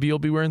 maybe. Maybe you'll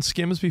be wearing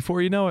Skims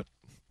before you know it.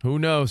 Who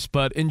knows?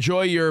 But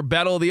enjoy your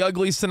Battle of the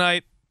Uglies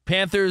tonight.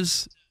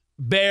 Panthers,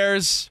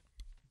 Bears,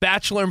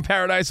 Bachelor in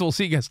Paradise. We'll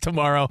see you guys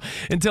tomorrow.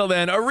 Until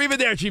then,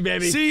 arrivederci,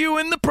 baby. See you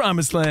in the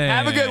promised land.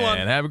 Have a good one.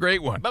 Have a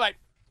great one. Bye-bye.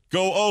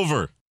 Go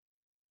over.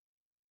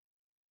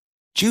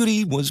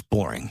 Judy was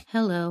boring.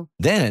 Hello.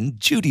 Then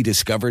Judy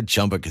discovered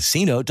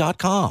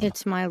ChumbaCasino.com.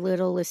 It's my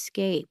little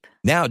escape.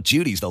 Now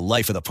Judy's the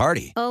life of the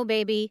party. Oh,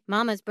 baby,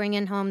 mama's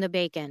bringing home the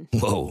bacon.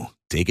 Whoa,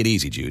 take it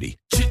easy, Judy.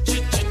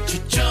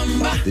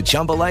 The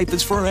Chumba life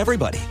is for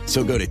everybody.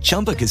 So go to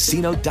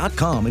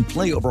ChumbaCasino.com and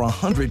play over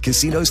 100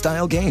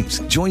 casino-style games.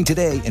 Join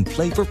today and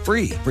play for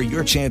free for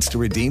your chance to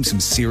redeem some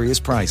serious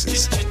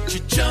prizes.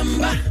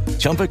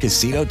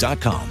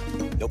 ChumbaCasino.com.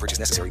 No purchase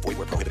necessary. Void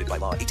where prohibited by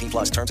law. 18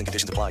 plus terms and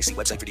conditions apply. See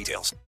website for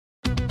details.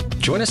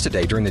 Join us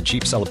today during the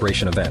Jeep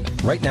Celebration event.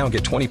 Right now,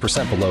 get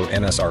 20% below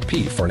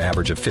MSRP for an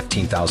average of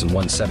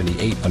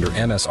 $15,178 under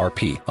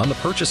MSRP on the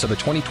purchase of a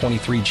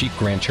 2023 Jeep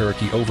Grand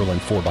Cherokee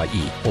Overland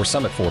 4xE or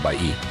Summit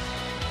 4xE.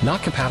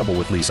 Not compatible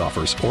with lease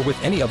offers or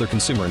with any other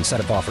consumer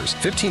incentive offers.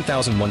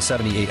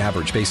 $15,178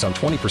 average based on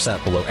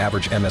 20% below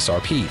average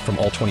MSRP from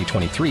all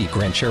 2023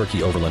 Grand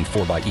Cherokee Overland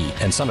 4xE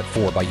and Summit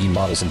 4xE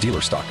models in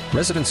dealer stock.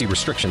 Residency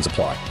restrictions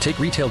apply. Take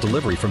retail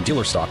delivery from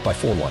dealer stock by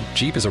 4/1.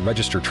 Jeep is a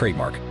registered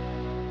trademark.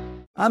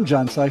 I'm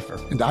John Cipher.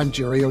 And I'm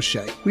Jerry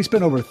O'Shea. We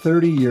spent over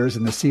 30 years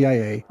in the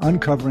CIA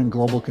uncovering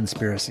global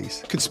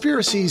conspiracies.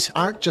 Conspiracies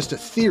aren't just a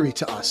theory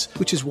to us,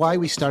 which is why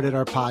we started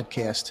our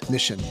podcast,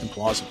 Mission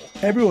Implausible.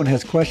 Everyone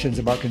has questions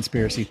about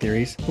conspiracy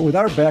theories, but with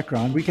our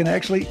background, we can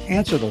actually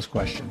answer those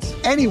questions.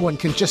 Anyone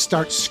can just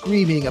start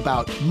screaming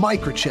about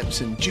microchips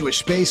and Jewish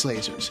space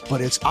lasers, but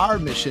it's our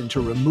mission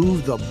to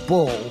remove the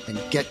bull and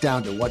get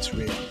down to what's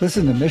real.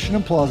 Listen to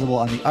Mission Implausible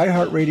on the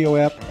iHeartRadio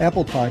app,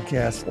 Apple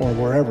Podcasts, or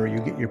wherever you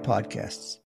get your podcasts.